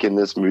feel like in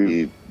this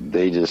movie,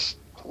 they just...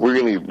 We're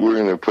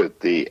gonna put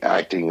the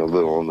acting a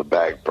little on the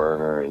back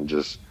burner and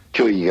just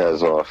kill you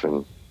guys off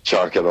and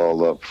chalk it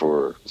all up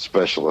for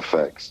special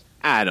effects.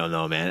 I don't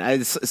know,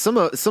 man. Some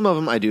of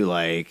them I do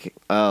like.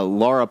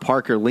 Laura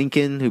Parker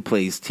Lincoln, who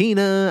plays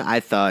Tina,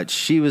 I thought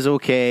she was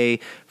okay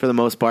for the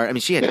most part. I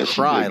mean, she had to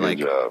cry like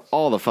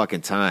all the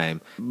fucking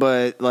time.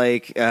 But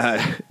like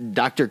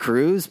Dr.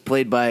 Cruz,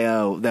 played by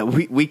that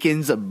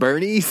Weekends of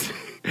Bernie's,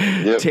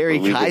 Terry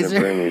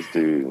Kaiser. Bernie's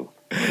dude.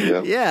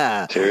 Yep.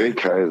 Yeah, Terry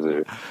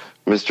Kaiser.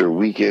 Mr.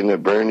 Weekend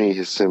at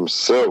Bernie's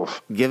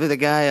himself. Give the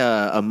guy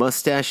a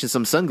mustache and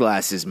some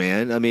sunglasses,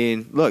 man. I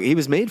mean, look, he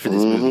was made for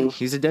this movie.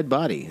 He's a dead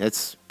body.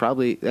 That's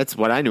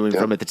what I knew him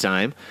from at the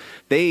time.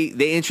 They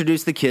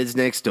introduced the kids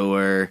next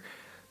door.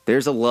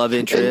 There's a love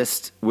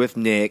interest with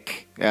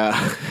Nick.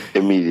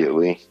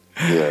 Immediately,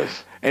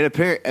 yes. And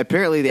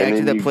apparently the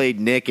actor that played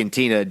Nick and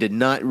Tina did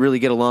not really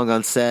get along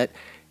on set,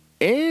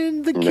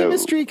 and the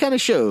chemistry kind of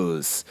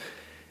shows.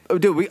 Oh,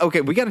 dude,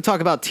 we got to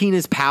talk about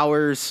Tina's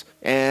powers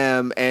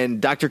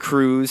and Dr.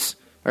 Cruz,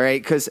 all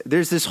right? Because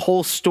there's this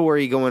whole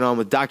story going on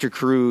with Dr.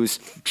 Cruz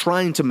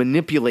trying to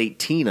manipulate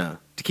Tina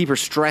to keep her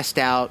stressed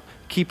out,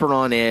 keep her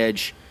on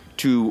edge,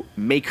 to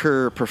make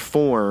her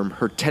perform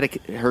her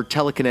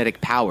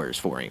telekinetic powers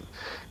for him.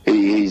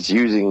 He's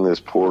using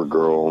this poor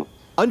girl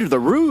under the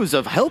ruse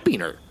of helping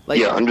her.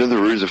 Under the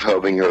ruse of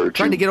helping her,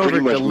 trying to get over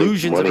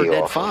delusions of her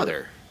dead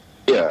father.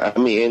 Yeah, I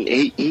mean,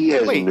 he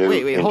has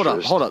Wait, hold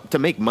up. To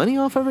make money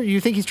off of her?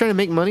 You think he's trying to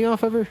make money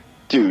off of her?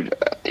 Dude,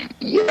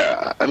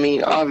 yeah. I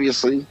mean,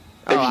 obviously,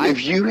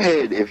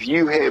 if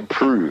you had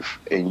proof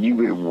and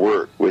you had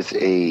worked with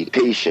a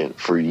patient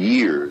for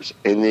years,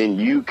 and then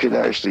you could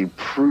actually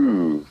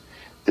prove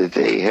that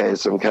they had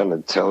some kind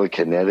of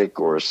telekinetic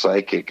or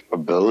psychic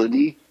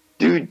ability,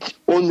 dude,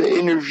 on the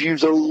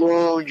interviews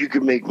alone, you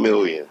could make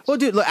millions. Well,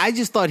 dude, look, I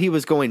just thought he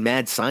was going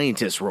mad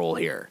scientist role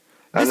here.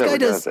 I never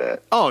does got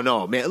that. Oh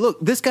no, man! Look,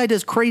 this guy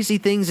does crazy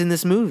things in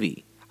this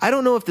movie. I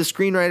don't know if the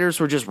screenwriters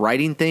were just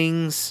writing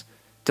things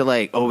to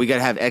like, oh, we got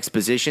to have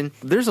exposition.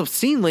 There's a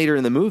scene later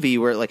in the movie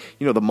where, like,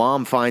 you know, the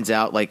mom finds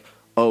out, like,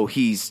 oh,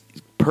 he's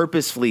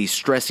purposefully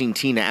stressing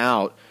Tina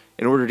out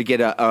in order to get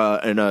a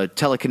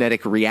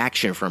telekinetic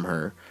reaction from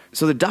her.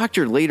 So the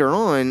doctor later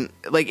on,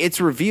 like,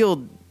 it's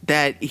revealed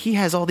that he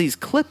has all these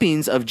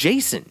clippings of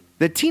Jason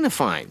that Tina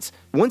finds.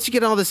 Once you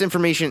get all this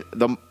information,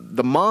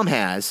 the mom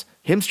has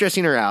him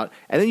stressing her out,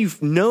 and then you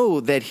know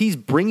that he's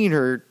bringing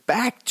her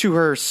back to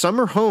her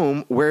summer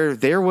home where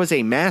there was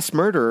a mass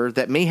murderer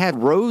that may have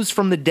rose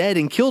from the dead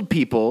and killed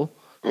people.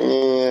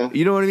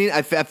 You know what I mean?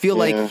 I feel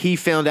like he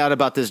found out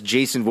about this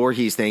Jason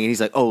Voorhees thing, and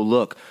he's like, oh,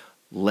 look,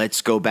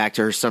 let's go back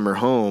to her summer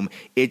home.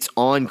 It's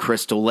on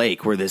Crystal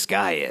Lake where this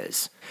guy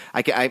is.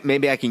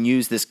 Maybe I can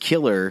use this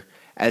killer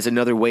as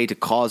another way to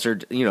cause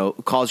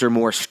her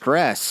more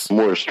stress.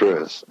 More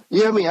stress.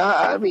 Yeah,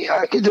 I mean,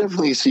 I can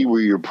definitely see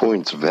where your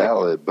point's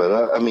valid,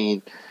 but I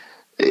mean,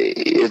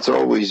 it's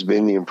always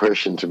been the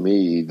impression to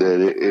me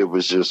that it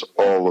was just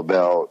all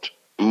about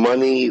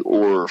money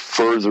or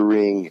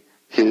furthering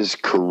his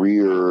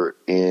career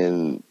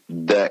in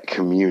that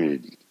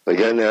community.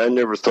 Like, I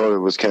never thought it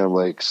was kind of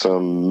like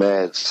some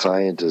mad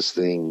scientist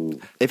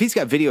thing. If he's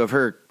got video of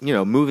her,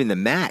 moving the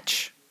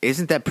match,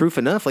 isn't that proof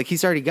enough? Like,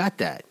 he's already got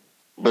that.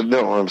 But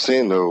no, what I'm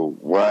saying, though,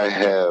 why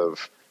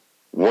have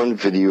one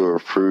video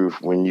of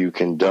proof when you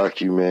can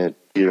document,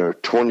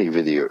 20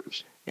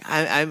 videos?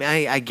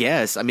 I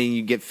guess. I mean,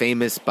 you get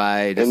famous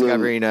by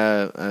discovering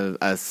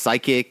a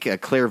psychic, a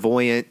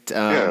clairvoyant,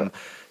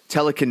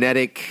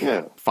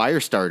 telekinetic fire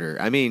starter.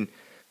 I mean,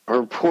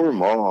 her poor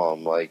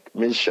mom, like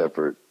Miss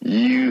Shepherd,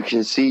 you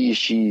can see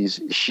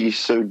she's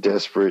so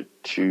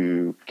desperate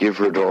to give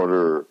her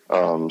daughter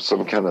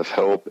some kind of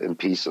help and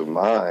peace of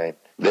mind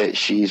that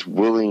she's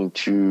willing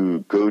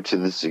to go to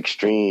this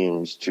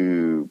extremes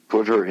to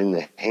put her in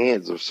the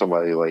hands of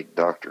somebody like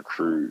Dr.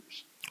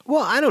 Cruz.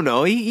 Well, I don't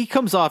know. He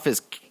comes off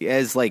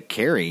as like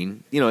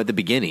caring, at the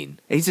beginning.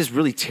 He's just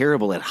really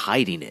terrible at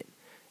hiding it.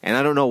 And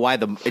I don't know why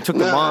it took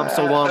the mom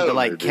so long to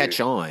like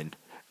catch on.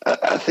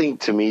 I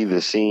think, to me,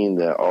 the scene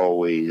that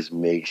always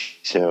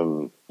makes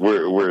him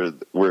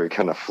where it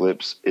kind of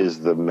flips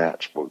is the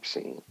matchbook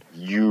scene.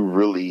 You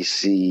really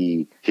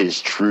see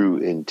his true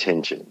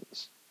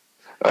intentions.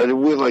 I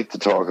would like to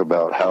talk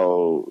about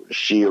how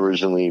she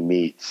originally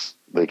meets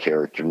the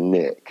character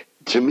Nick.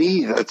 To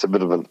me, that's a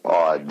bit of an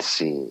odd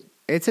scene.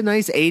 It's a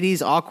nice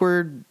 80s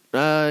awkward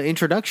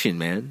introduction,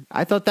 man.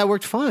 I thought that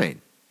worked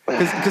fine.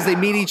 Because they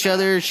meet each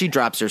other, she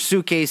drops her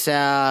suitcase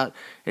out,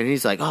 and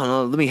he's like, oh,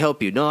 no, let me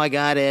help you. No, I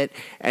got it.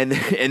 And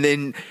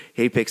then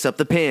he picks up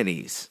the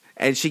panties,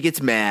 and she gets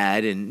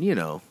mad, and,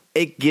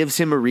 it gives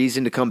him a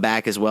reason to come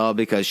back as well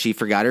because she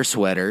forgot her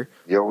sweater.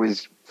 You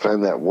always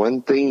find that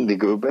one thing to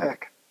go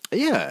back.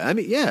 Yeah, I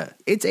mean, yeah,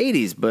 it's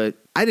 80s, but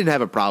I didn't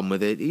have a problem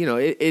with it.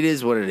 It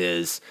is what it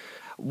is.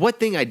 One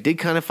thing I did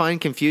kind of find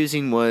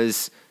confusing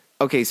was,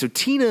 okay, so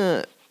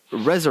Tina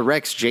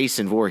resurrects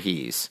Jason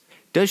Voorhees.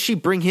 Does she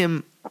bring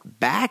him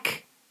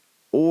back,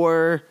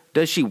 or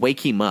does she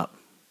wake him up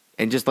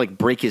and just like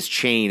break his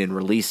chain and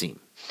release him?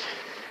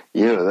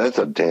 That's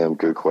a damn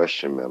good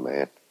question, my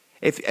man.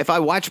 If I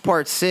watch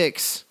part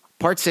 6,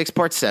 part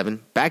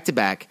 7, back to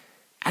back,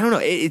 I don't know.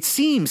 It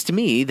seems to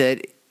me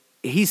that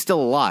he's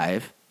still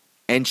alive,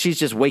 and she's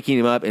just waking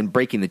him up and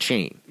breaking the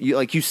chain.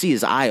 You see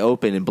his eye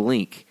open and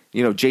blink.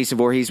 Jason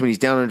Voorhees when he's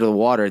down under the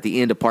water at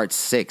the end of part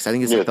 6. I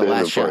think it's like the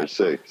last shot. Part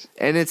 6.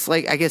 And it's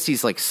like, I guess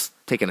he's like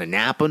taking a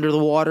nap under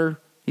the water.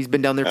 He's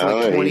been down there for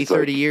like 20,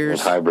 30 years.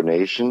 In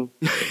hibernation.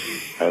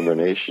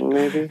 Hibernation,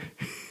 maybe?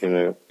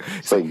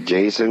 It's like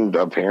Jason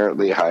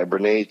apparently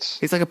hibernates.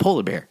 He's like a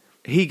polar bear.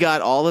 He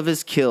got all of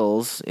his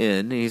kills in,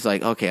 and he's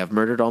like, okay, I've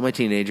murdered all my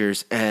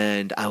teenagers,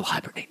 and I will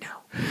hibernate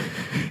now.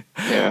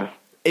 Yeah.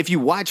 If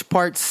you watch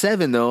part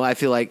 7, though, I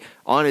feel like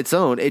on its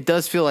own, it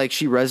does feel like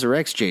she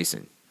resurrects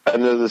Jason. I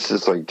know this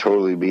is like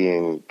totally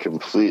being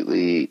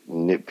completely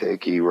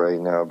nitpicky right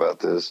now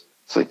about this.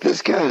 It's like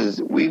this guy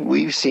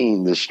we've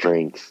seen the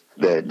strength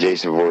that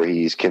Jason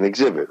Voorhees can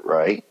exhibit,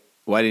 right?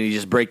 Why didn't he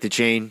just break the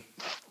chain?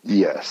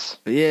 Yes.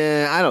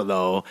 Yeah, I don't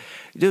know.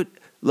 Dude,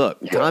 look,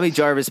 yes. Tommy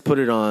Jarvis put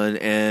it on,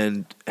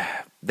 and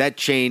that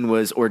chain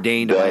was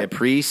ordained by a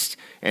priest,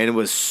 and it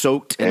was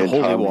soaked in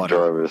holy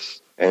water.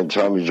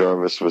 Tommy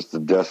Jarvis was the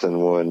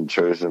destined one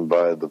chosen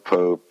by the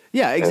Pope.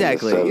 Yeah,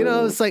 exactly.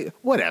 It's like,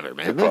 whatever,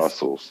 man.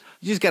 Apostles.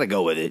 You just got to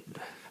go with it.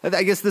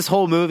 I guess this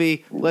whole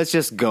movie, let's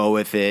just go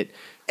with it.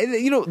 And,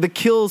 the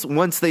kills,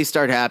 once they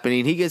start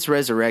happening, he gets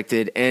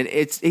resurrected, and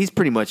he's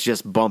pretty much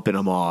just bumping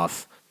them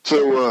off.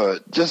 So,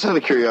 just out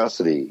of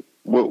curiosity,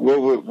 what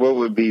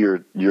would be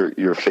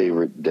your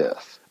favorite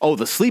death? Oh,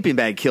 the sleeping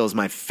bag kill is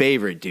my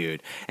favorite,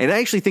 dude. And I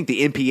actually think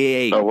the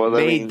MPAA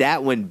made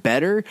that one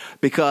better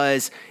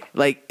because,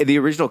 like, in the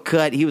original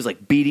cut, he was,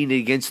 like, beating it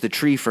against the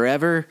tree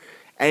forever.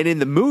 And in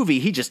the movie,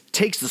 he just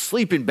takes the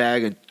sleeping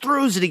bag and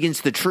throws it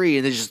against the tree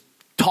and then just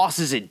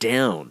tosses it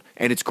down.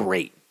 And it's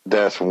great.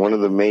 That's one of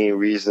the main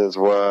reasons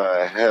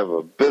why I have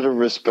a bit of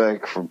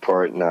respect for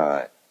part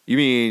 9. You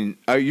mean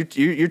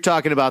you're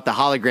talking about the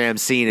hologram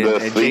scene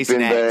and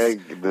Jason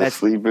X? The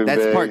sleeping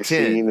bag part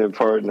 10. Scene in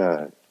part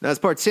 9. That's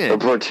part 10. Or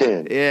part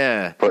 10.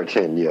 Yeah. Part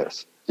 10.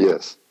 Yes.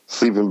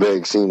 Sleeping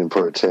bag scene in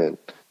part 10.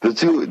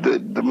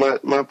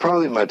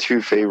 Probably my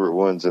two favorite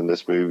ones in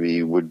this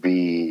movie would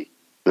be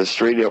the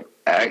straight up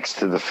axe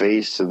to the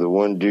face to the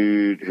one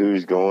dude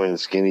who's going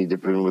skinny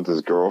dipping with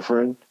his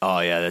girlfriend. Oh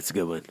yeah, that's a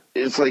good one.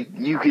 It's like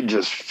you could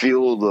just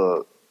feel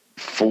the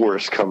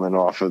force coming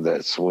off of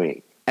that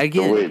swing.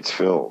 Again, the way it's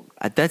filmed.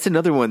 That's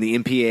another one, the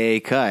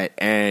MPAA cut,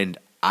 and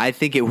I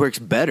think it works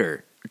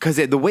better because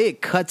the way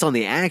it cuts on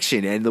the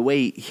action and the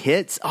way it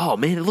hits, oh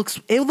man, it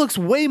looks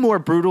way more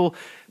brutal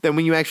than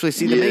when you actually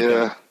see the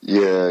makeup.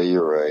 Yeah,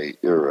 you're right.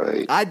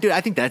 I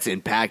think that's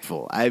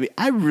impactful.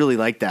 I really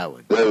like that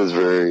one. That is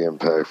very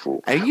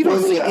impactful. And you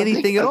don't see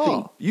anything at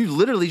all. You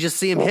literally just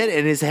see him hit,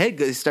 and his head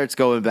starts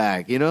going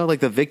back. You know,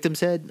 like the victim's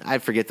head. I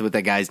forget what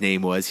that guy's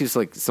name was. He was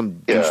like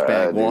some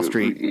douchebag Wall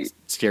Street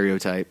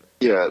stereotype.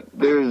 Yeah,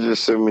 there's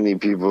just so many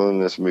people in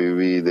this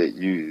movie that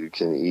you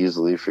can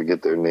easily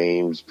forget their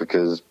names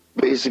because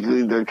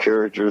basically their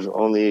characters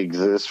only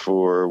exist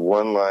for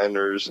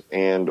one-liners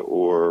and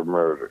or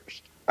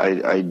murders.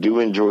 I do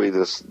enjoy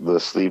the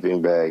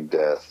sleeping bag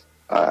death.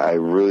 I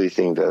really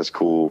think that's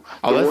cool.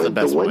 Oh, that's the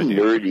best one.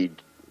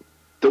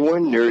 The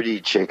one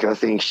nerdy chick, I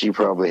think she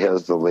probably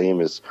has the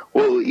lamest.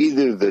 Well,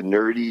 either the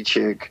nerdy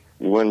chick,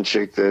 one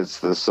chick that's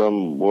the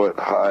somewhat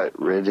hot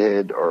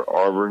redhead or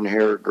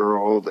auburn-haired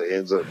girl that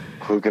ends up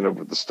hooking up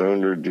with the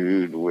stoner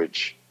dude,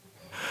 which...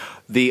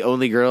 The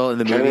only girl in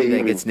the movie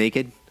that gets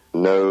naked?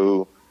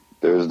 No,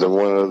 there's the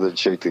one other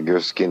chick that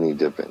goes skinny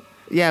dipping.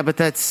 Yeah, but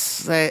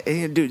that's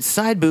dude.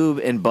 Side boob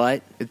and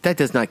butt that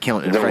does not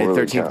count in a Friday the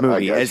 13th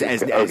movie.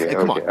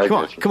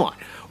 Come on.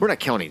 We're not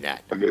counting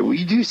that. Okay, well,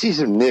 you do see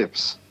some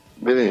nips,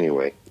 but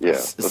anyway, yeah.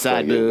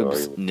 Side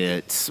boobs,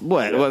 nits.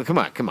 What? Yeah. Well, come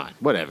on.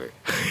 Whatever.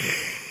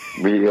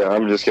 But yeah,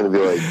 I'm just gonna be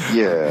like,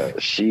 yeah,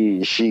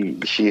 she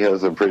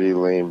has a pretty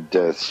lame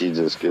death. She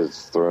just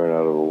gets thrown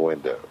out of a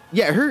window.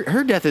 Yeah,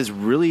 her death is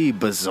really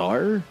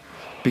bizarre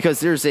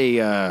because there's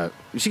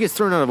she gets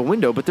thrown out of a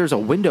window, but there's a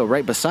window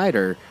right beside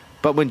her.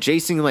 But when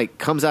Jason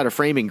comes out of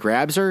frame and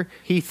grabs her,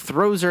 he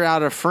throws her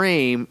out of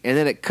frame, and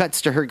then it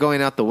cuts to her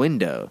going out the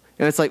window.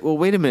 And it's like, well,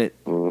 wait a minute.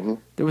 Mm-hmm.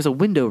 There was a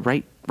window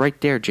right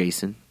there,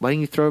 Jason. Why didn't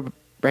you throw her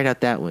right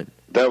out that one?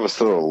 That was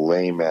still a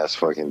lame-ass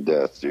fucking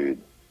death,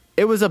 dude.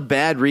 It was a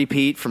bad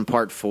repeat from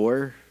Part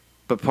 4,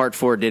 but Part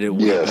 4 did it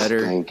way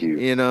better. Thank you.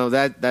 You know,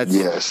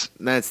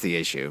 that's the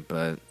issue.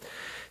 But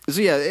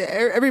so, yeah,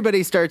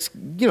 everybody starts,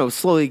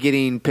 slowly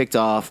getting picked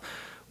off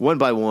one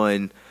by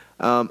one.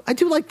 I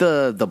do like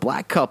the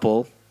black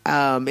couple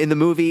in the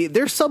movie.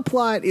 Their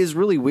subplot is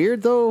really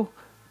weird, though,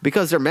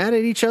 because they're mad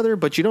at each other,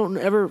 but you don't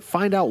ever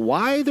find out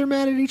why they're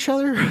mad at each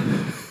other.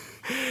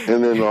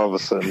 And then all of a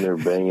sudden they're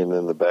banging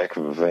in the back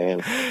of a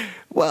van.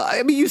 Well,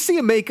 I mean, you see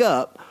them make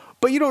up,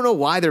 but you don't know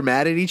why they're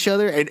mad at each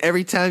other. And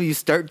every time you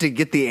start to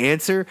get the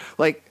answer,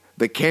 like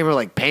the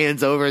camera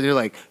pans over and they're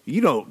like, you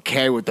don't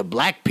care what the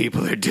black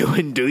people are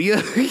doing, do you?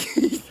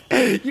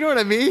 You know what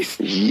I mean?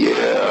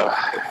 Yeah.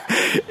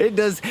 It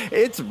does.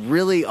 It's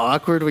really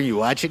awkward when you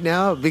watch it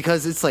now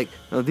because it's like,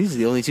 oh, these are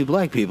the only two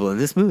black people in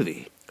this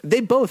movie.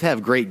 They both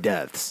have great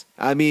deaths.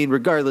 I mean,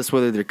 regardless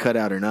whether they're cut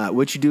out or not,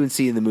 what you do and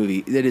see in the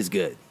movie, that is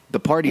good. The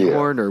party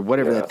horn or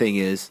whatever that thing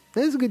is,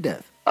 that is a good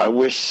death. I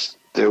wish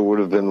there would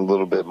have been a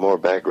little bit more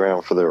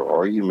background for their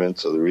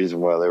arguments or the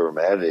reason why they were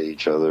mad at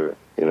each other,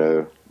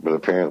 but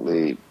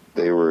apparently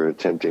they were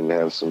attempting to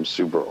have some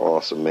super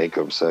awesome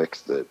makeup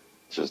sex that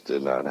just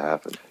did not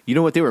happen. You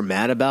know what they were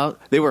mad about?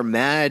 They were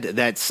mad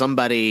that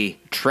somebody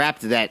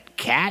trapped that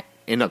cat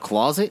in a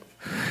closet.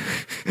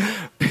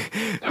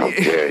 How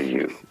dare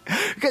you?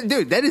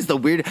 Dude, that is the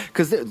weird...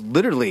 Because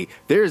literally,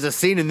 there's a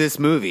scene in this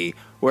movie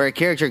where a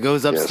character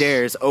goes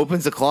upstairs,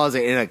 opens a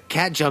closet, and a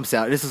cat jumps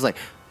out. And it's just like,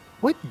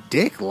 what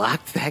dick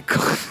locked that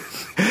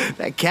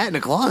that cat in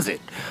a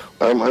closet?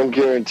 I'm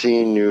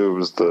guaranteeing you it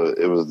was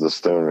the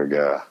stoner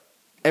guy.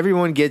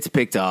 Everyone gets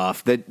picked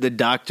off. The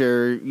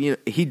doctor,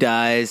 he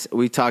dies.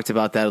 We talked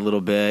about that a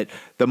little bit.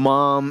 The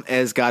mom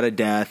has got a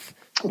death.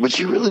 But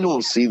you really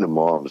don't see the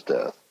mom's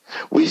death.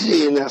 We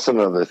see, and that's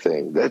another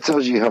thing. That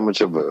tells you how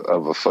much of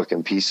a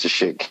fucking piece of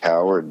shit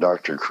coward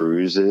Dr.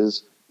 Cruz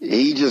is.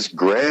 He just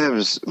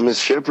grabs Miss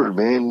Shepard,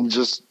 man,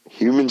 just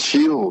human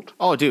shield.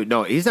 Oh, dude,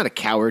 no, he's not a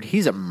coward.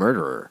 He's a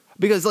murderer.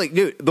 Because,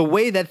 dude, the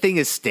way that thing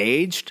is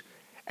staged,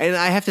 and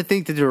I have to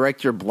think the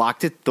director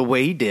blocked it the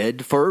way he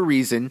did for a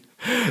reason.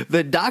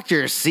 The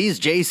doctor sees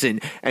Jason,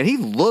 and he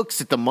looks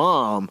at the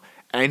mom,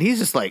 and he's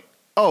just like,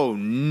 oh,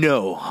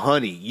 no,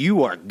 honey,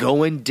 you are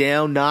going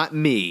down, not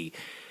me.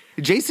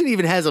 Jason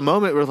even has a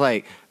moment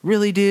where,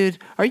 really, dude,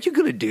 are you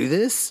going to do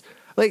this?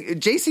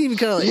 Jason even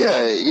kind of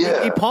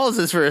yeah. He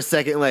pauses for a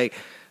second,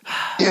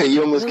 yeah,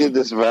 you almost get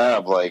this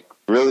vibe,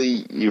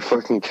 really, you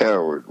fucking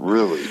coward,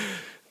 really.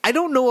 I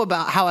don't know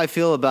about how I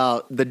feel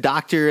about the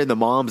doctor and the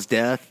mom's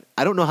death.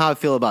 I don't know how I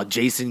feel about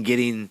Jason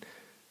getting,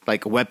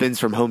 weapons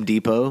from Home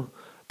Depot.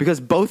 Because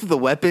both of the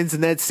weapons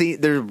in that scene,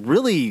 they're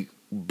really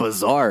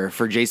bizarre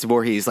for Jason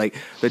Voorhees. Like,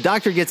 the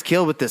doctor gets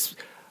killed with this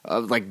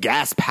like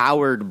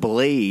gas-powered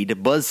blade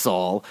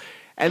buzzsaw,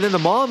 and then the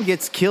mom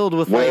gets killed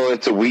with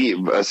it's a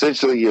weed.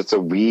 Essentially, it's a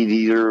weed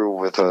eater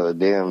with a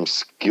damn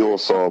skill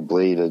saw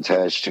blade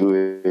attached to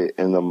it,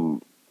 and the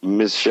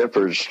Miss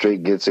Shepherd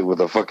straight gets it with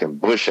a fucking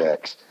bush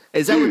axe.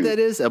 Is that what that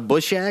is? A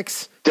bush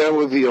axe? That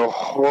would be a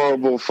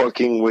horrible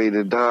fucking way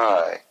to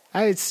die.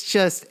 It's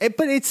just,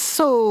 but it's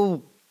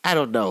so, I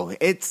don't know.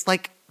 It's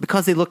like,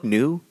 because they look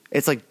new,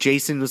 it's like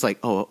Jason was like,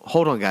 oh,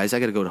 hold on, guys. I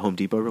got to go to Home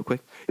Depot real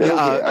quick. Can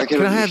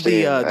I have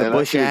the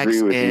bush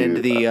axe and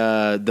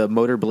the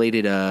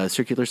motor-bladed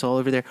circular saw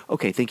over there?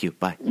 Okay, thank you.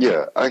 Bye.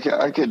 Yeah, I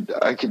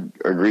could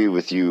agree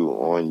with you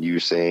on you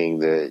saying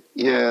that,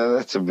 yeah,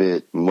 that's a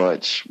bit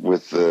much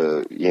with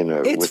the,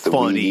 it's with the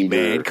funny,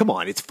 man. Come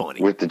on, it's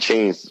funny. With the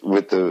chains,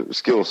 with the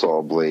skill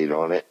saw blade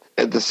on it.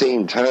 At the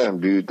same time,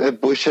 dude,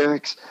 that bush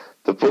axe,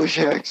 the bush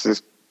axe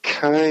is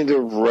kind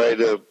of right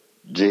up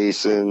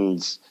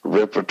Jason's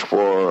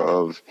repertoire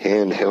of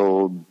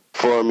handheld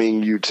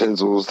farming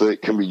utensils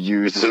that can be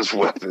used as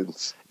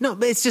weapons. No,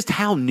 but it's just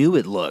how new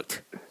it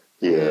looked.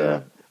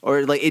 Yeah.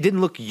 Or like it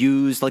didn't look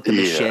used like the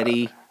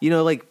machete.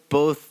 Like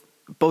both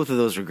of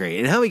those were great.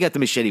 And how he got the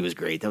machete was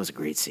great. That was a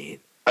great scene.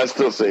 I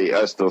still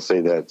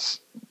say that's,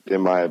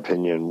 in my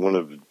opinion, one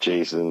of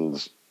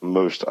Jason's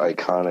most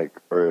iconic,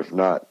 or if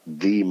not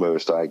the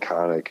most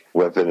iconic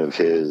weapon of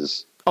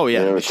his. Oh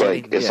yeah, it's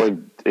like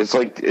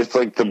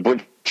the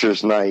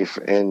butcher's knife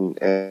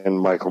and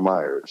Michael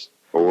Myers,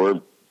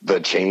 or the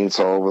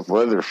chainsaw with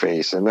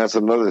Leatherface. And that's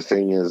another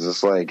thing is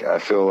it's like I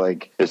feel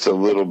like it's a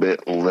little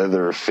bit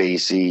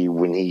Leatherfacey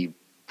when he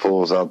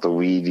pulls out the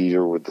weed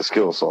eater with the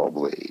skill saw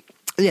blade.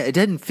 Yeah, it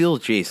doesn't feel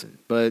Jason,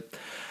 but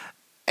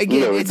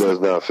again, no, it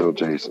does not feel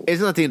Jason.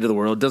 It's not the end of the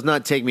world. It does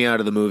not take me out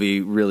of the movie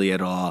really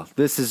at all.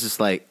 This is just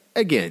like,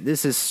 again,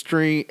 this is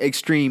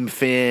extreme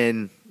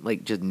fan,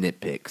 like just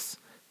nitpicks.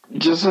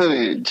 Just out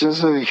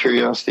of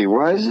curiosity,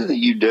 why is it that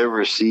you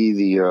never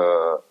see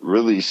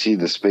really see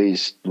the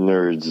space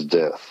nerd's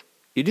death?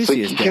 You do see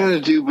his death. You kind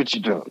of do, but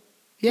you don't.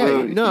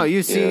 Yeah,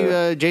 you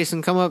see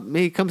Jason come up.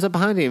 He comes up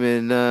behind him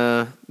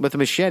and with a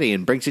machete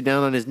and breaks it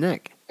down on his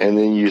neck. And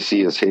then you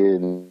see his head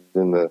in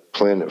the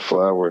planet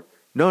flower.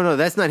 No,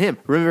 that's not him.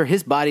 Remember,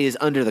 his body is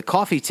under the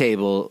coffee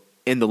table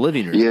in the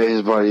living room. Yeah,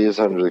 his body is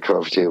under the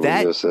coffee table.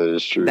 Yes, that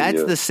is true.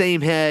 That's the same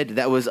head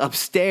that was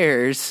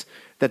upstairs.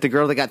 That the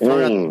girl that got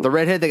thrown out, the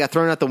redhead that got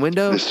thrown out the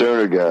window? The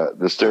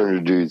stoner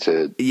dude's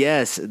head.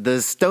 Yes,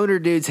 the stoner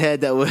dude's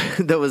head that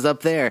was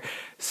up there.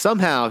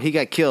 Somehow he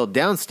got killed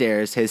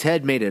downstairs. His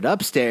head made it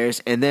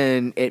upstairs, and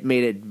then it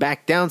made it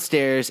back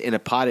downstairs in a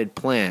potted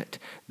plant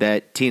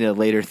that Tina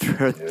later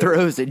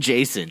throws at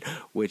Jason,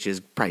 which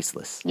is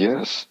priceless.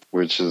 Yes,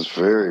 which is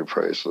very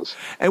priceless.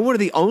 And one of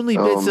the only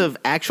bits of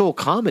actual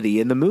comedy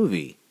in the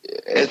movie.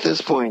 At this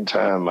point in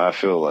time, I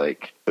feel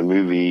like the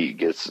movie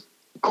gets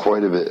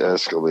quite a bit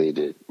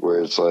escalated, where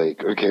it's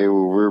like, okay,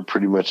 well, we're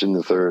pretty much in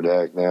the third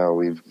act now.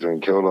 We've been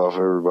killed off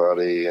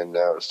everybody, and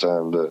now it's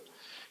time to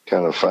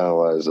kind of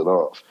finalize it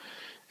off.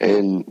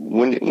 And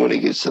when it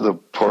gets to the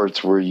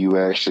parts where you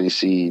actually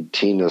see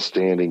Tina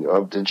standing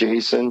up to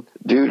Jason,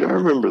 dude, I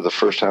remember the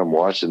first time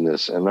watching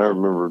this, and I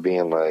remember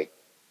being like,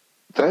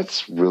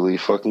 that's really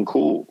fucking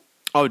cool.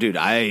 Oh, dude,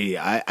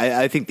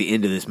 I think the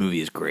end of this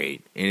movie is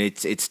great, and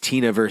it's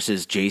Tina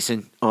versus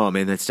Jason. Oh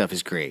man, that stuff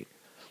is great.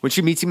 When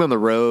she meets him on the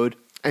road.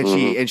 And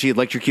she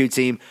electrocutes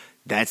him.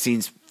 That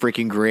scene's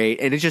freaking great,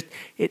 and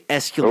it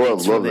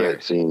escalates from there. I love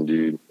that scene,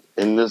 dude.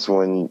 In this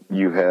one,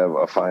 you have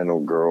a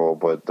final girl,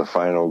 but the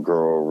final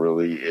girl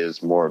really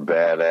is more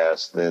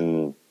badass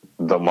than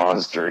the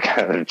monster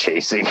kind of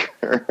chasing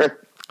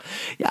her.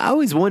 Yeah, I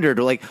always wondered,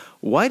 like,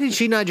 why did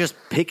she not just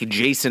pick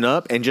Jason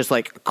up and just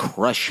like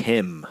crush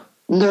him?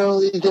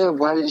 No,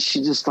 why did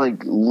she just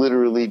like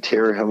literally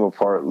tear him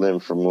apart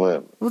limb from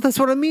limb? Well, that's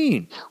what I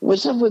mean.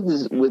 What's up with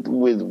this, with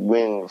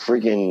when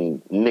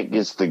freaking Nick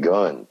gets the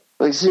gun?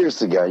 Like,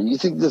 seriously, guy, you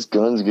think this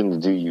gun's going to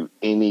do you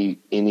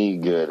any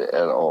good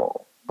at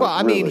all? Well,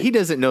 I mean, he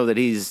doesn't know that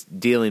he's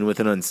dealing with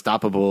an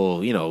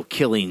unstoppable,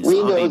 killing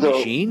zombie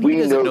machine. He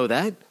doesn't know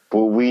that.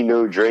 Well, we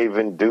know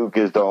Draven Duke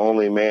is the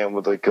only man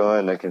with a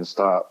gun that can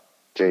stop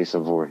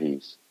Jason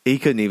Voorhees. He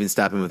couldn't even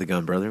stop him with a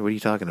gun, brother. What are you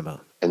talking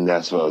about? And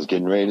that's what I was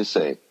getting ready to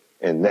say.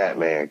 And that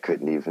man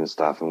couldn't even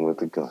stop him with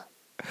a gun.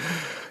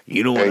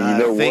 You know what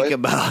I think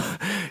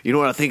about? You know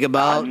what I think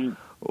about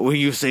when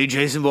you say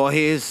Jason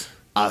Voorhees?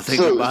 I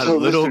think about a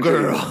little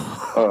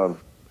girl.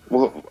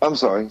 Well, I'm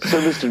sorry.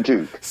 So, Mr.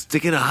 Duke.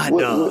 Sticking a hot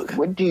dog.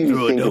 What do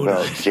you think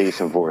about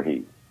Jason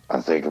Voorhees?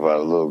 I think about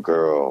a little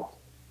girl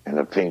in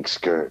a pink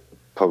skirt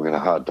poking a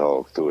hot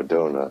dog through a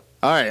donut.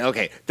 All right,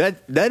 okay.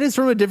 That is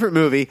from a different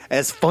movie,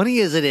 as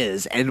funny as it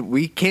is, and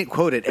we can't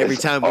quote it every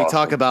time we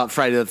talk about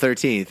Friday the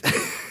 13th.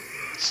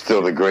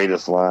 Still the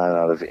greatest line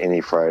out of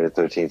any Friday the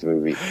 13th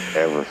movie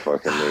ever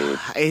fucking made.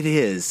 It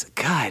is.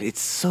 God,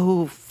 it's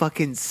so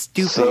fucking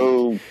stupid.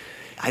 So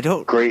I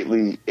don't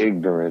greatly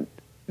ignorant.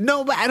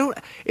 No, but I don't.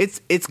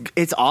 It's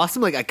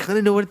awesome. Like, I kind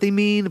of know what they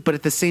mean, but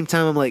at the same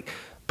time, I'm like,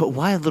 but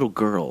why a little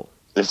girl?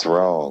 It's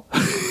wrong.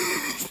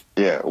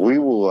 Yeah, we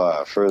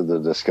will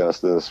further discuss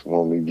this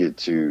when we get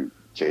to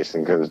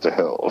Jason Goes to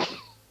Hell.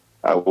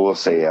 I will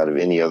say, out of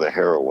any other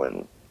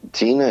heroine,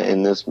 Tina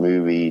in this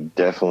movie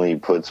definitely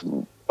puts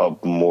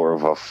up more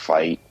of a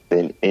fight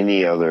than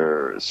any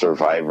other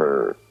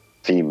survivor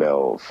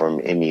female from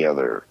any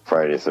other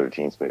Friday the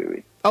 13th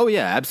movie. Oh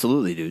yeah,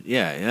 absolutely, dude.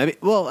 Yeah,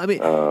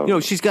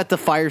 she's got the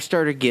fire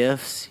starter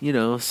gifts,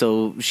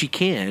 so she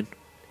can.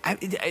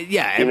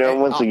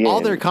 Once again,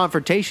 all their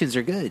confrontations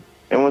are good.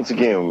 And once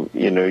again,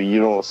 you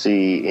don't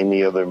see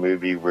any other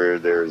movie where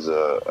there's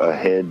a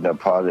head in a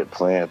potted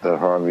plant that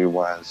Harvey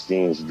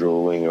Weinstein's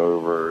drooling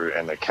over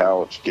and a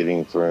couch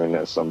getting thrown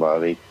at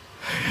somebody.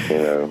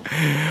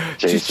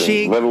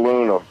 Jason, let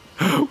alone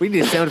we need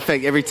a sound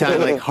effect every time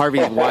like Harvey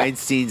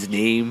Weinstein's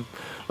name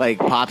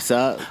pops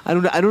up. I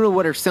don't know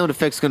what our sound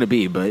effect's going to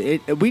be,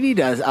 but we need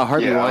a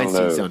Harvey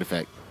Weinstein sound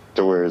effect.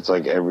 To where it's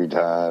like every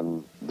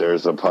time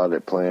there's a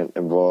potted plant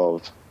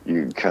involved,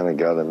 you kind of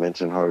got to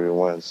mention Harvey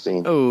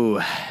Weinstein.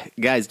 Oh,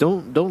 guys,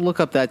 don't look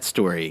up that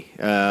story.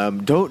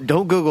 Don't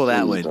Google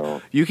that one.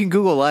 Don't. You can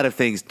Google a lot of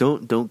things.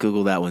 Don't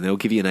Google that one. They'll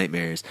give you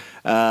nightmares.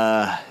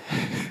 I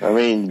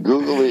mean,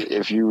 Google it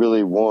if you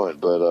really want,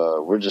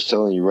 but we're just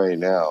telling you right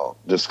now.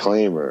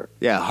 Disclaimer.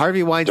 Yeah,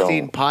 Harvey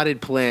Weinstein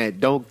potted plant.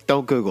 Don't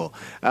Google.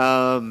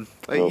 Nope.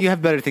 You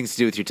have better things to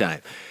do with your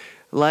time.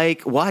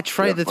 Watch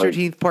Friday the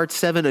 13th Part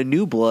 7, A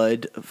New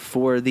Blood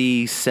for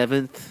the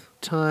 7th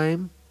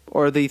time.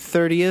 Or the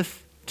 30th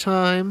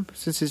time,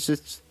 since it's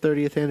its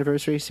 30th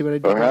anniversary. See what I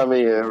did? Or how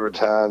many ever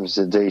times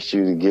did they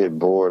shoot to get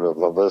bored of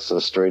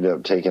Melissa straight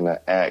up taking an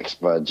axe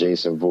by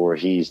Jason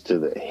Voorhees to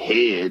the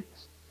head?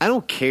 I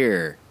don't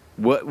care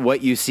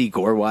what you see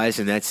gore-wise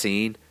in that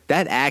scene.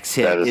 That axe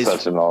hit is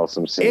such an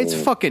awesome scene. It's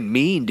fucking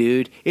mean,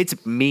 dude.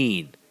 It's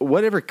mean.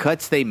 Whatever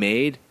cuts they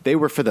made, they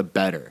were for the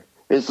better.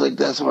 It's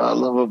that's what I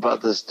love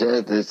about this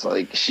death. It's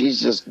she's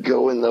just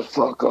going the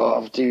fuck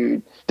off,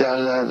 dude. Da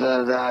da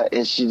da da,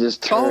 and she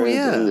just turns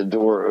and the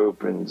door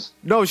opens.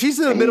 No, she's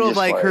in the middle of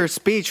her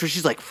speech where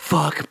she's like,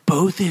 "Fuck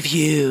both of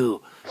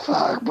you.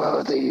 Fuck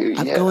both of you.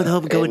 I'm going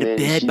home, going to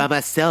bed by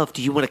myself.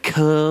 Do you want to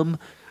come?"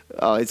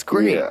 Oh, it's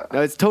great. Yeah. No,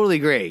 it's totally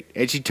great.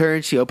 And she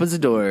turns, she opens the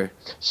door.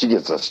 She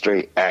gets a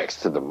straight axe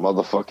to the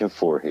motherfucking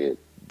forehead.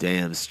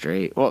 Damn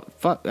straight. Well,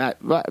 fuck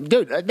that,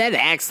 dude. That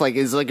axe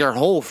is her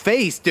whole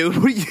face, dude.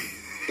 What are you?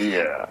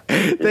 Yeah.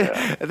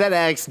 That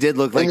axe did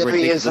look like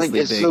ridiculously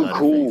big. It's so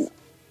cool.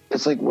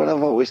 It's what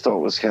I've always thought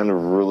was kind of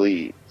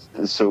really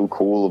so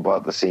cool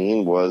about the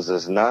scene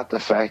is not the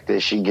fact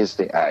that she gets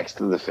the axe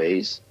to the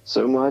face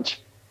so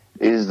much,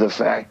 is the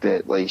fact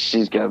that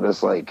she's got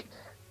this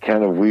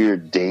kind of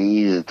weird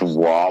dazed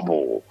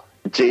wobble.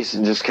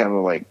 Jason just kind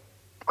of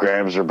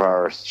grabs her by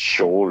her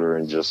shoulder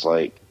and just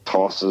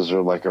tosses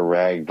her like a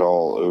rag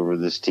doll over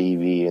this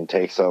TV and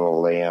takes out a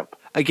lamp.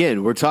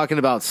 Again, we're talking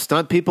about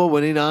stunt people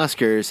winning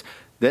Oscars.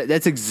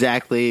 That's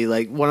exactly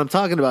what I'm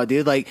talking about,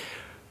 dude.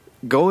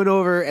 Going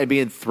over and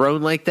being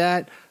thrown like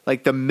that,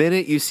 the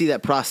minute you see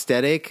that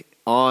prosthetic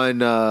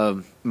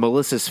on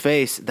Melissa's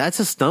face, that's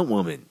a stunt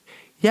woman.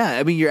 Yeah,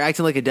 I mean, you're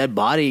acting like a dead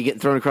body, getting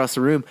thrown across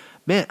the room.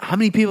 Man, how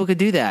many people could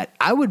do that?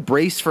 I would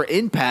brace for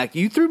impact.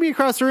 You threw me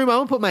across the room, I'm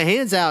going to put my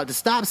hands out to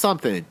stop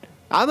something.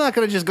 I'm not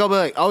going to just go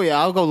be oh yeah,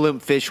 I'll go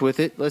limp fish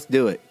with it. Let's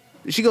do it.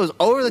 She goes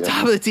over the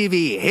top of the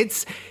TV,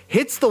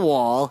 hits the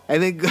wall,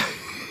 and then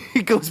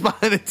it goes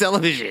behind the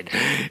television.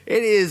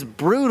 It is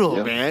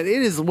brutal, man.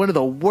 It is one of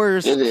the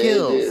worst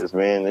kills. It is,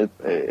 man.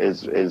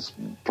 It's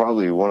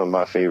probably one of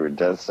my favorite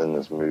deaths in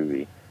this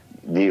movie.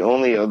 The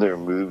only other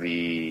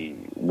movie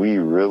we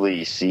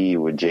really see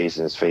what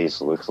Jason's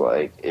face looks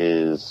like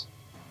is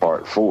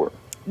Part 4.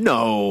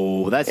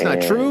 No, that's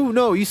not true.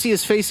 No, you see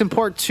his face in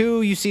Part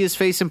 2. You see his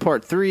face in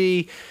Part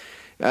 3.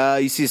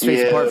 You see his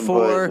face in Part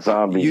 4.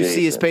 You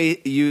see his face.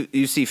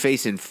 You see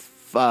face in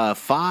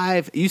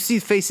 5. You see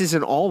faces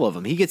in all of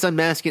them. He gets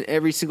unmasked in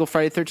every single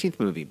Friday the 13th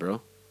movie,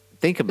 bro.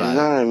 Think about it. He's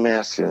not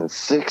unmasked in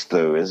 6,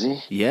 though, is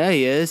he? Yeah,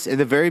 he is. In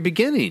the very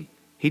beginning,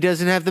 he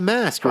doesn't have the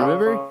mask.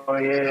 Remember? Oh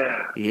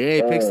yeah. Yeah,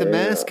 he picks the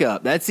mask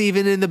up. That's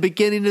even in the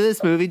beginning of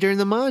this movie during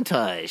the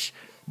montage.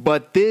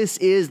 But this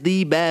is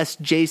the best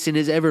Jason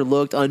has ever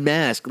looked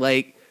unmasked.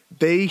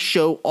 They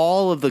show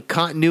all of the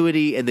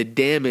continuity and the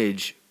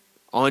damage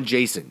on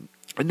Jason.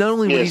 And not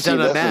only when he's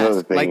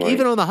unmasked,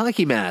 even on the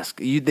hockey mask,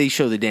 they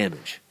show the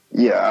damage.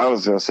 Yeah, I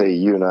was going to say,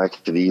 you and I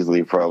could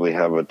easily probably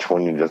have a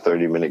 20 to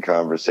 30-minute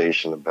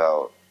conversation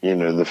about,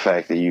 the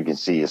fact that you can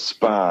see his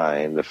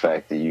spine, the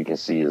fact that you can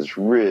see his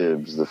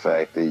ribs, the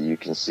fact that you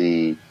can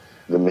see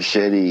the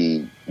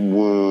machete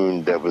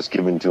wound that was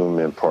given to him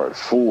in Part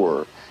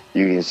 4.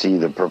 You can see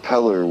the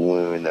propeller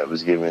wound that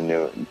was given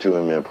to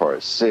him in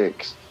Part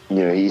 6.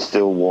 He's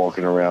still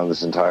walking around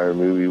this entire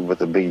movie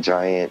with a big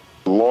giant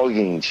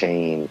logging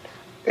chain.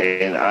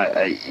 And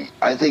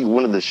I think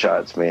one of the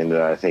shots, man,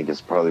 that I think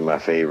is probably my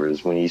favorite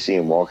is when you see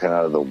him walking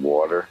out of the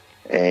water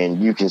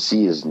and you can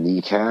see his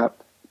kneecap.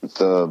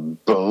 The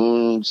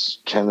bones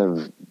kind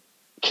of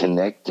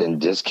connect and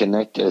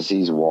disconnect as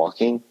he's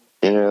walking.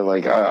 You know,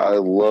 like I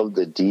love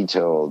the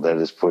detail that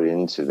is put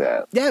into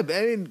that. Yeah,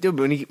 I mean, dude,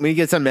 when he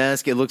gets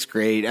unmasked, it looks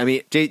great. I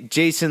mean,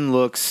 Jason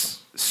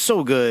looks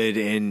so good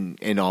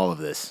in all of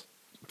this.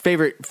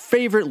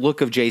 Favorite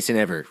look of Jason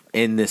ever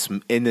in this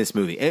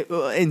movie,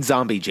 in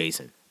Zombie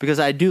Jason, because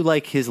I do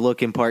like his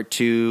look in part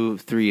 2,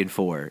 3, and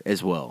 4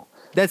 as well.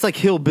 That's like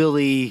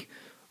hillbilly,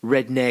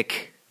 redneck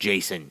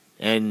Jason,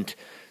 and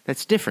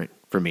that's different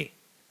for me.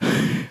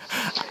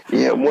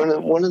 Yeah,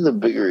 one of the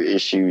bigger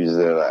issues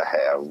that I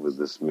have with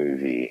this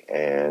movie,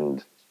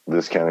 and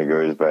this kind of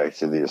goes back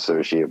to the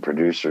associate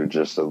producer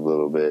just a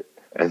little bit.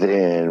 At the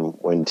end,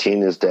 when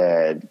Tina's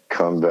dad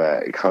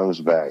comes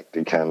back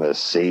to kind of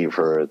save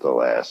her at the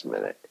last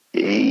minute,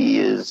 he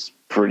is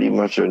pretty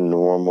much a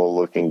normal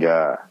looking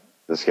guy.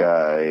 This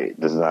guy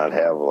does not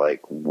have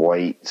like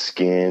white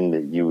skin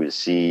that you would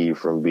see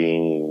from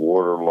being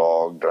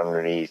waterlogged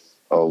underneath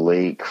a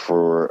lake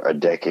for a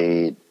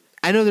decade.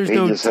 I know he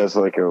just has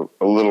like a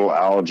little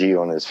algae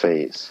on his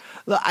face.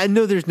 I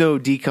know there's no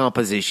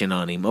decomposition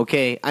on him.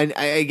 Okay,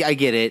 I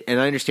get it,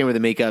 and I understand where the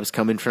makeup's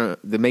coming from.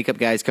 The makeup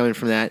guy's coming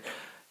from that.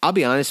 I'll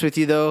be honest with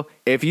you though,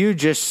 if you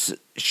just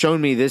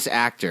shown me this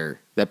actor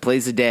that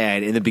plays the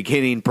dad in the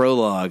beginning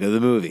prologue of the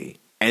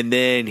movie, and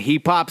then he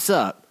pops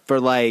up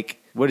for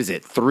like, what is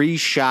it, 3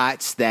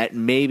 shots that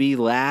maybe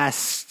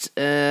last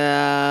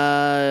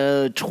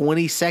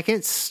 20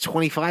 seconds,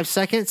 25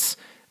 seconds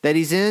that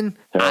he's in.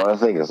 I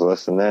think it's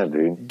less than that,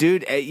 dude.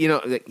 Dude,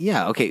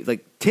 yeah, okay,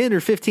 like 10 or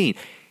 15.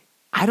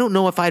 I don't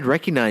know if I'd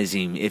recognize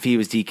him if he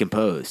was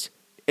decomposed.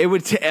 I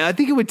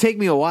think it would take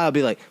me a while to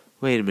be like,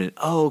 wait a minute.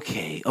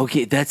 Okay,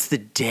 that's the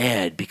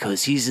dad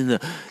because he's in the.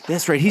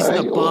 That's right. He's in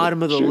the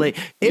bottom of the lake.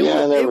 I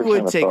never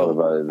kind of thought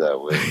about it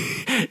that way.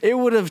 It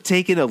would have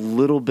taken a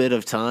little bit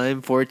of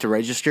time for it to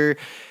register,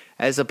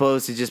 as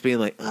opposed to just being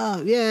like,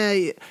 oh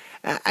yeah,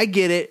 I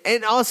get it.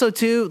 And also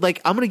too,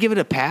 like I'm gonna give it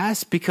a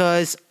pass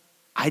because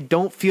I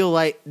don't feel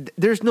like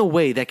there's no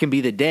way that can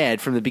be the dad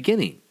from the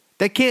beginning.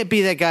 That can't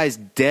be that guy's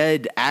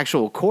dead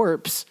actual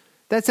corpse.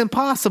 That's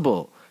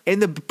impossible. In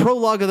the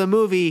prologue of the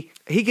movie,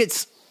 he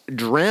gets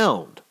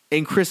drowned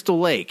in Crystal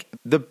Lake.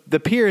 The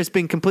pier has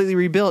been completely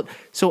rebuilt,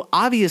 so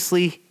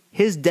obviously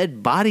his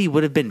dead body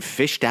would have been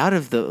fished out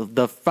of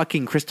the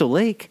fucking Crystal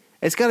Lake.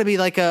 It's got to be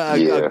like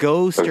a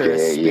ghost or a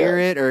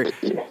spirit or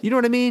you know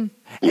what I mean?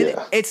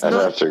 Yeah, it's I'd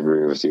not, have to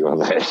agree with you on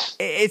that.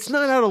 It's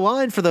not out of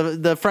line for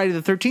the Friday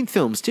the 13th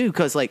films too,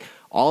 because like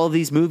all of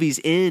these movies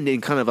end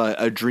in kind of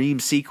a dream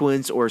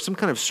sequence or some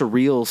kind of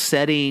surreal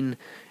setting.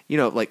 You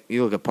know, like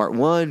you look at part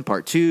 1,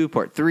 part 2,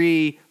 part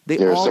 3.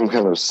 There's some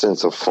kind of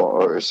sense of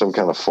or some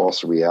kind of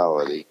false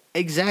reality.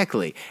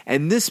 Exactly.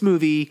 And this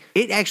movie,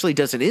 it actually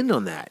doesn't end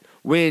on that.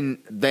 When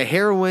the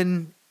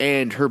heroine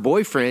and her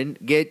boyfriend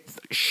get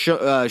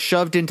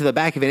shoved into the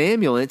back of an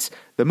ambulance,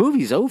 the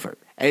movie's over.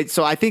 And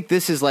so I think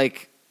this is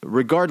like,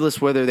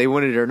 regardless whether they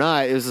wanted it or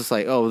not, it was just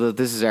like, oh,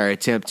 this is our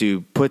attempt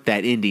to put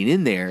that ending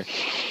in there.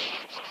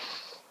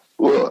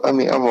 Well, I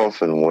mean, I've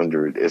often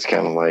wondered, it's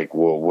kind of like,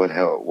 well,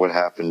 what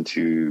happened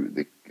to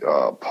the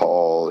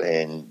Paul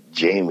and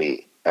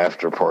Jamie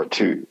after part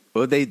 2?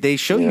 Well, they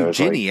show you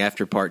Jenny like,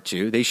 after part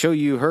 2. They show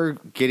you her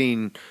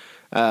getting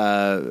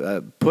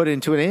put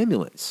into an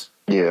ambulance.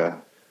 Yeah.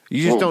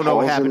 You just don't know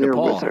what happened to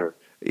Paul.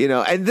 You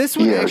know, and this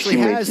one actually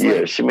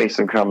has... she makes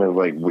some comment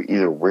like,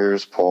 either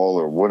where's Paul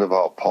or what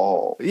about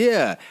Paul?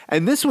 Yeah,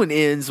 and this one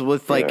ends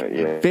with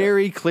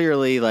very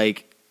clearly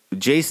like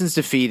Jason's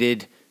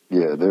defeated.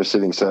 Yeah, they're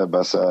sitting side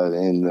by side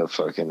in the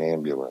fucking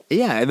ambulance.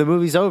 Yeah, and the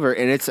movie's over,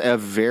 and it's a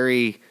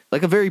very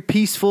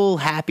peaceful,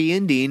 happy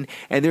ending,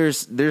 and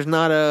there's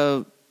not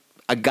a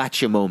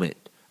gotcha moment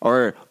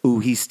or, ooh,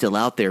 he's still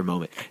out there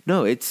moment.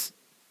 No, it's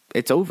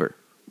over.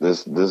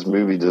 This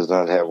movie does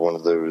not have one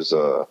of those,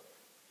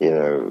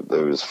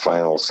 those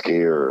final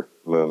scare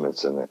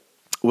moments in it.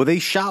 Well, they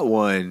shot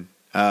one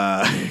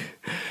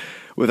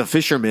with a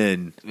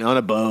fisherman on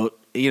a boat,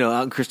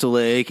 out in Crystal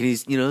Lake, and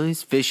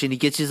he's fishing. He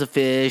catches a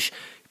fish,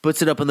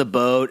 puts it up on the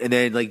boat, and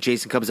then like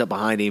Jason comes up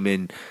behind him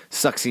and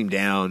sucks him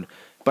down.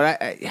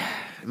 But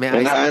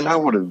I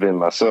would have been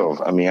myself.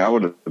 I mean, I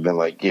would have been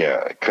like,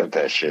 yeah, cut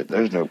that shit.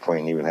 There's no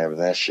point in even having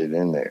that shit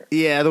in there.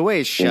 Yeah, the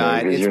way it's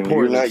shot, it's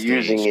poorly You're not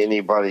staged. using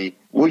anybody.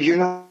 Well, you're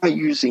not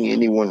using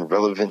anyone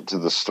relevant to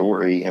the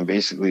story, and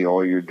basically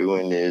all you're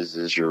doing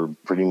is you're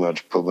pretty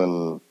much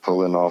pulling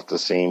off the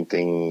same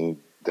thing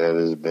that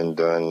has been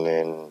done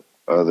in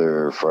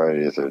other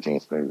Friday the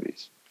 13th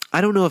movies. I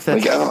don't know if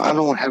that's... I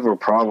don't have a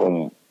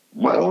problem.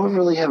 I don't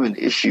really have an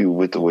issue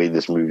with the way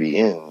this movie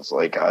ends.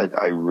 Like,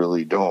 I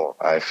really don't.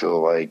 I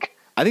feel like...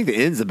 I think the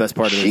end's the best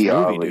part of this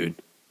movie, dude.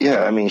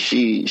 Yeah, I mean,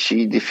 she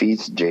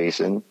defeats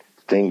Jason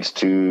thanks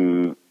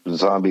to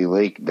Zombie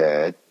Lake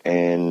Dad,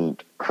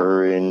 and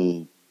her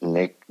and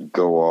Nick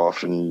go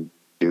off and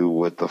do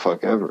what the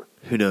fuck ever.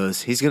 Who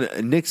knows?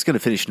 Nick's gonna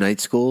finish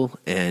night school,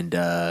 and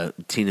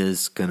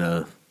Tina's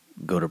gonna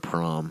go to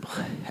prom.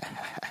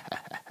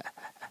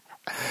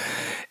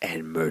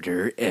 And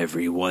murder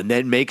everyone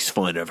that makes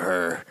fun of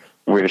her.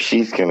 Where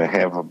she's going to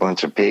have a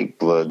bunch of pig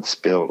blood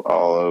spilled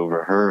all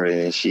over her,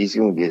 and she's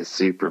going to get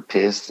super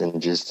pissed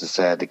and just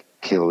decide to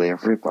kill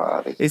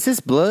everybody. Is this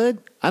blood?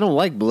 I don't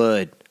like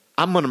blood.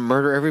 I'm gonna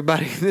murder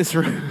everybody in this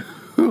room.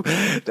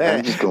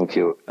 I'm just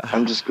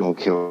gonna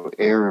kill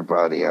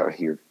everybody out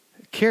here.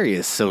 Carrie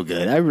is so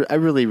good. I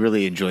really,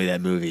 really enjoy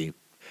that movie.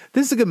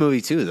 This is a good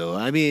movie too, though.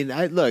 I mean,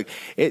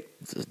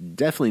 it's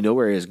definitely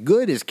nowhere as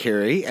good as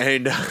Carrie,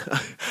 and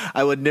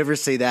I would never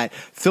say that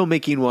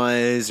filmmaking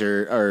wise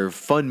or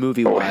fun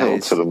movie wise. Oh, hell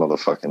to the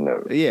motherfucking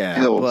no. Yeah,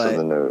 hell to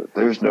the no.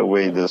 There's no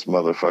way this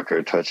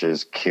motherfucker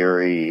touches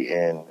Carrie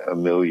in a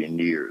million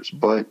years.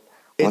 But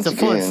it's a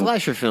fun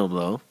slasher film,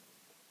 though.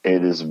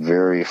 It is a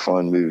very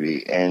fun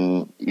movie,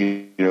 and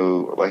you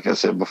know, like I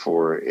said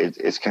before,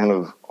 it's kind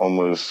of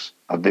almost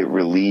a bit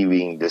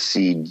relieving to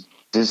see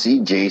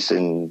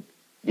Jason,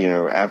 you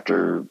know,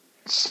 after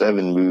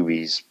 7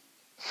 movies,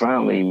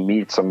 finally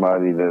meet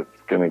somebody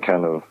that's going to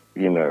kind of,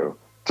 you know,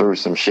 throw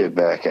some shit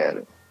back at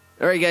him.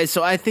 All right, guys,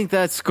 so I think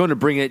that's going to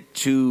bring it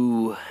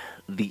to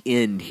the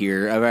end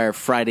here of our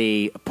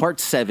Friday Part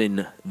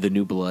 7, The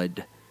New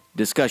Blood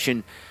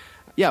discussion.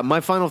 Yeah, my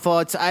final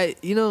thoughts, I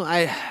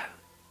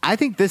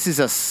think this is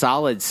a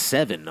solid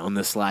 7 on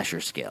the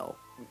slasher scale.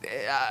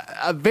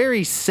 A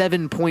very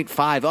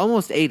 7.5,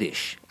 almost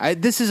 8-ish.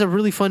 This is a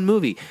really fun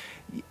movie.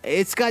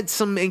 It's got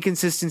some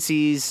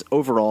inconsistencies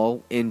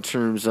overall in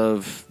terms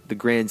of the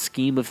grand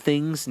scheme of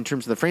things, in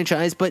terms of the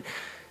franchise, but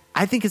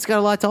I think it's got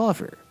a lot to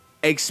offer,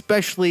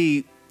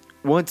 especially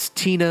once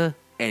Tina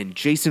and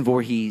Jason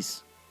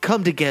Voorhees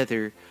come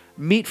together,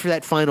 meet for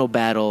that final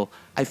battle.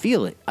 I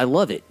feel it. I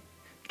love it.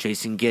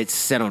 Jason gets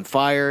set on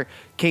fire.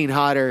 Kane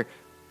Hodder,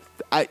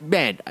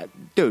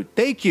 dude,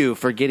 thank you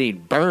for getting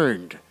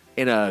burned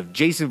in a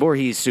Jason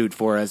Voorhees suit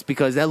for us,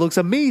 because that looks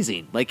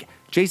amazing. Like,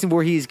 Jason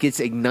Voorhees gets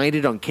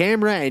ignited on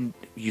camera and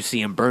you see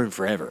him burn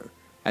forever.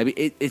 I mean,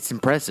 it's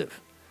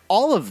impressive.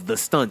 All of the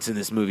stunts in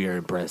this movie are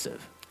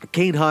impressive.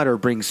 Kane Hodder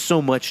brings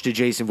so much to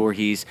Jason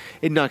Voorhees,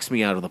 it knocks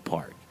me out of the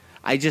park.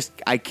 I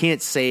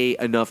can't say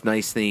enough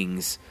nice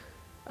things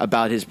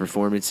about his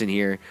performance in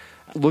here.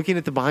 Looking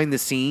at the behind the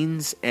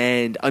scenes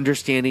and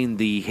understanding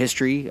the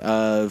history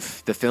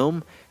of the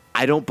film,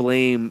 I don't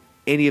blame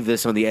any of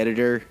this on the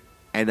editor,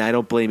 and I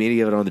don't blame any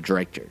of it on the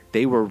director.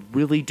 They were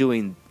really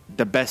doing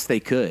the best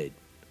they could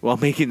while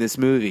making this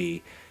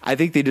movie. I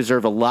think they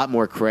deserve a lot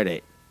more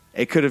credit.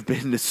 It could have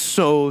been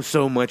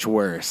so much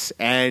worse,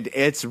 and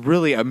it's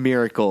really a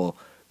miracle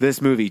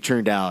this movie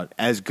turned out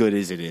as good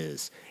as it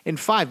is. In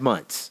 5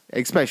 months,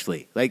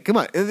 especially. Like, come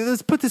on,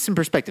 let's put this in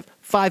perspective.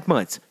 5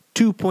 months,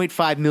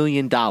 $2.5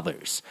 million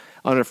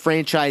on a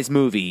franchise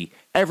movie.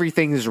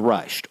 Everything is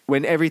rushed.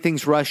 When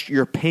everything's rushed,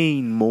 you're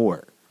paying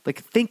more. Like,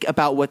 think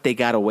about what they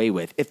got away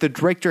with. If the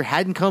director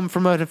hadn't come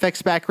from an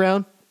effects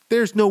background,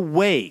 there's no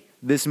way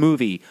this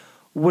movie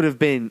would have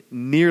been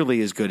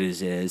nearly as good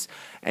as it is.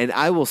 And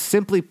I will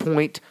simply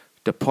point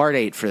to Part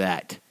 8 for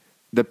that.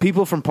 The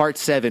people from Part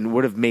 7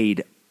 would have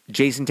made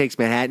Jason Takes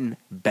Manhattan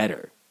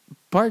better.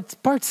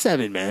 Part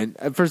 7, man.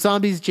 For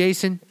Zombies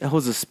Jason, it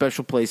holds a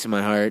special place in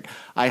my heart.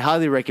 I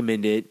highly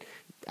recommend it.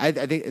 I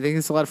think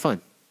it's a lot of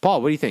fun.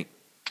 Paul, what do you think?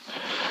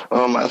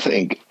 I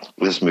think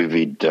this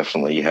movie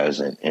definitely has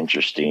an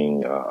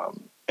interesting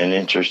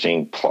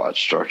plot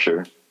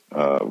structure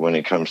when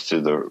it comes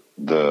to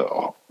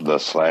the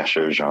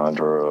slasher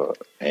genre,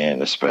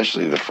 and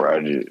especially the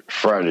Friday the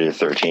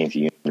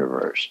 13th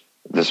universe.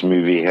 This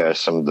movie has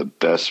some of the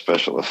best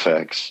special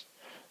effects.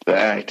 The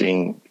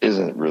acting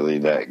isn't really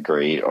that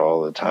great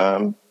all the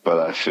time, but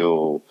I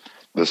feel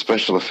the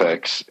special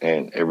effects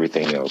and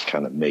everything else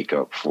kind of make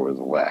up for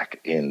the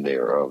lack in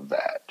there of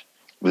that.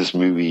 This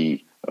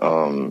movie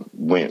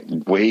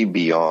went way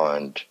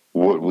beyond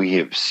what we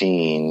have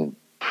seen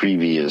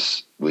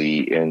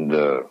previously in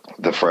the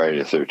Friday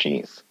the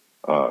 13th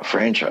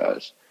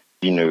franchise.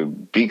 You know,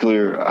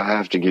 Buechler, I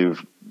have to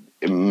give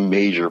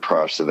major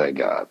props to that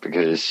guy,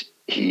 because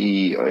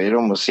it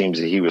almost seems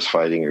that he was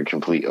fighting a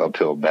complete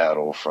uphill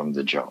battle from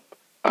the jump.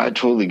 I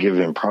totally give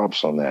him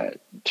props on that,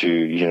 to,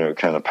 you know,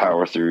 kind of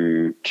power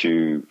through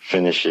to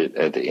finish it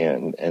at the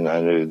end. And I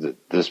know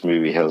that this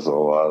movie has a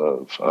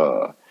lot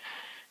of,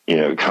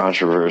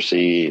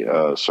 controversy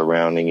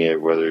surrounding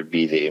it, whether it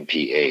be the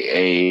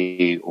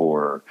MPAA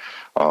or,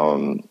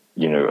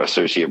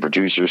 associate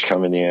producers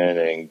coming in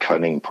and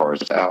cutting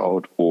parts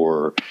out,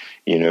 or,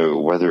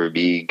 whether it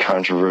be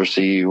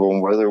controversy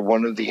on whether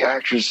one of the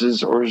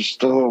actresses are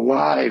still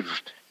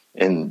alive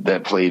and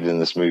that played in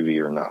this movie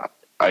or not.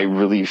 I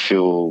really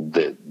feel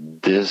that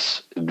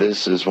this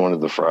is one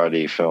of the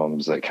Friday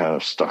films that kind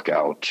of stuck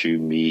out to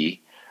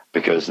me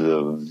because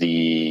of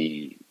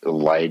the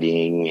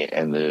lighting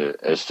and the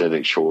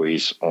aesthetic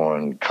choice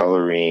on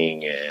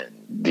coloring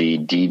and the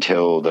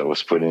detail that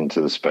was put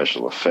into the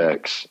special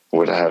effects.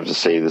 Would I have to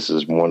say this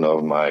is one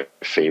of my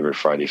favorite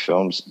Friday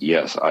films?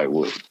 Yes, I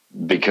would,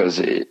 because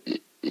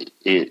it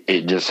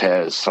just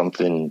has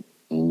something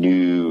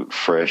new,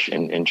 fresh,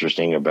 and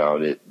interesting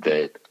about it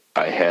that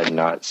I had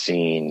not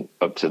seen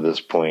up to this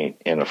point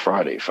in a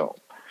Friday film.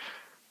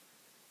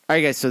 All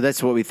right, guys, so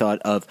that's what we thought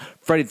of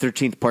Friday the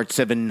 13th, Part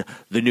 7,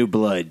 The New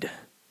Blood.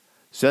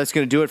 So that's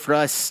going to do it for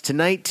us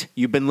tonight.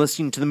 You've been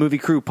listening to the Movie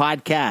Crew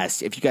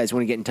podcast. If you guys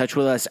want to get in touch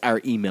with us, our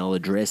email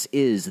address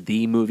is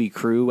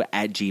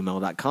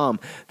themoviecrew@gmail.com.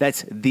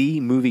 That's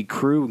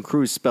themoviecrew, and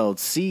crew is spelled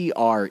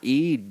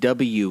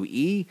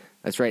CREWE.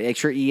 That's right,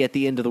 extra E at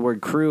the end of the word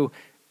crew,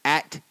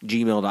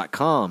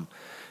 @gmail.com.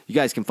 You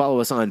guys can follow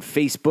us on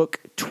Facebook,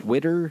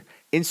 Twitter,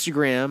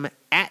 Instagram,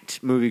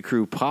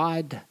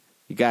 @moviecrewpod.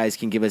 You guys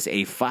can give us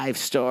a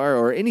 5-star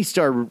or any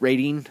star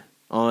rating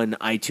on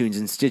iTunes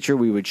and Stitcher.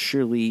 We would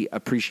surely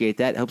appreciate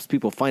that. It helps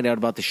people find out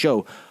about the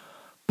show.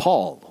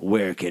 Paul,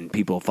 where can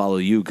people follow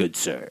you, good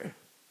sir?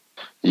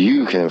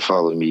 You can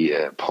follow me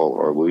at Paul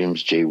R.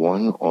 Williams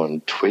J1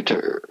 on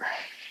Twitter.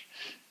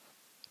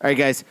 All right,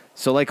 guys.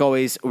 So like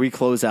always, we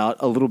close out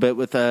a little bit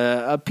with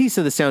a piece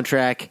of the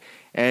soundtrack,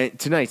 and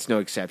tonight's no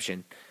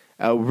exception.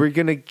 We're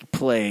going to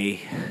play...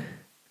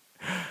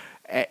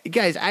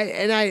 guys,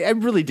 I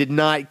really did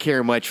not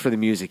care much for the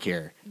music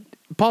here.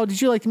 Paul,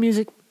 did you like the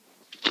music?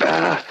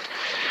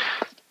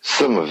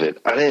 Some of it.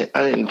 I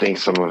didn't think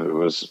some of it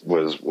was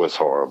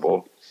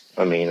horrible.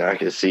 I mean, I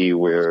could see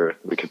where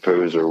the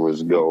composer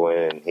was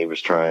going. He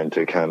was trying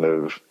to kind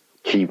of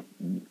keep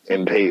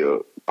and pay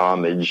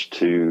homage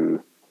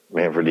to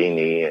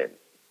Manfredini,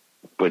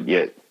 but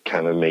yet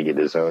kind of make it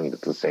his own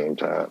at the same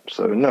time.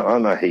 So no,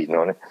 I'm not hating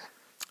on it.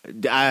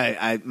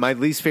 My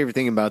least favorite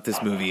thing about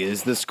this movie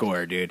is the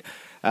score, dude.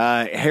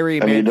 Harry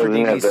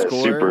Manfredini's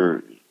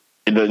score.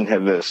 It doesn't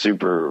have that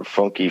super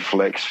funky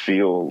flex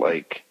feel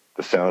like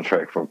the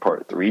soundtrack from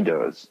Part 3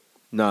 does.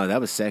 No,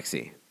 that was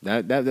sexy.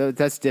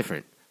 That's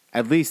different.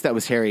 At least that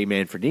was Harry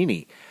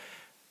Manfredini,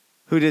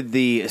 who did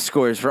the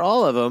scores for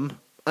all of them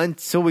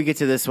until we get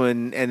to this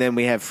one, and then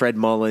we have Fred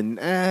Mullen.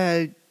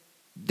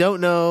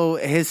 Don't know.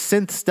 His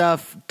synth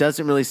stuff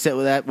doesn't really sit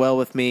with that well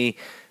with me,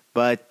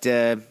 but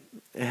I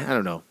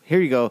don't know.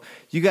 Here you go.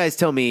 You guys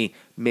tell me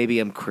maybe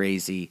I'm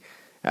crazy.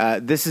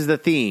 This is the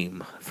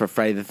theme for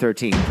Friday the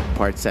 13th,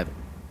 Part 7.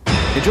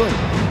 Enjoy.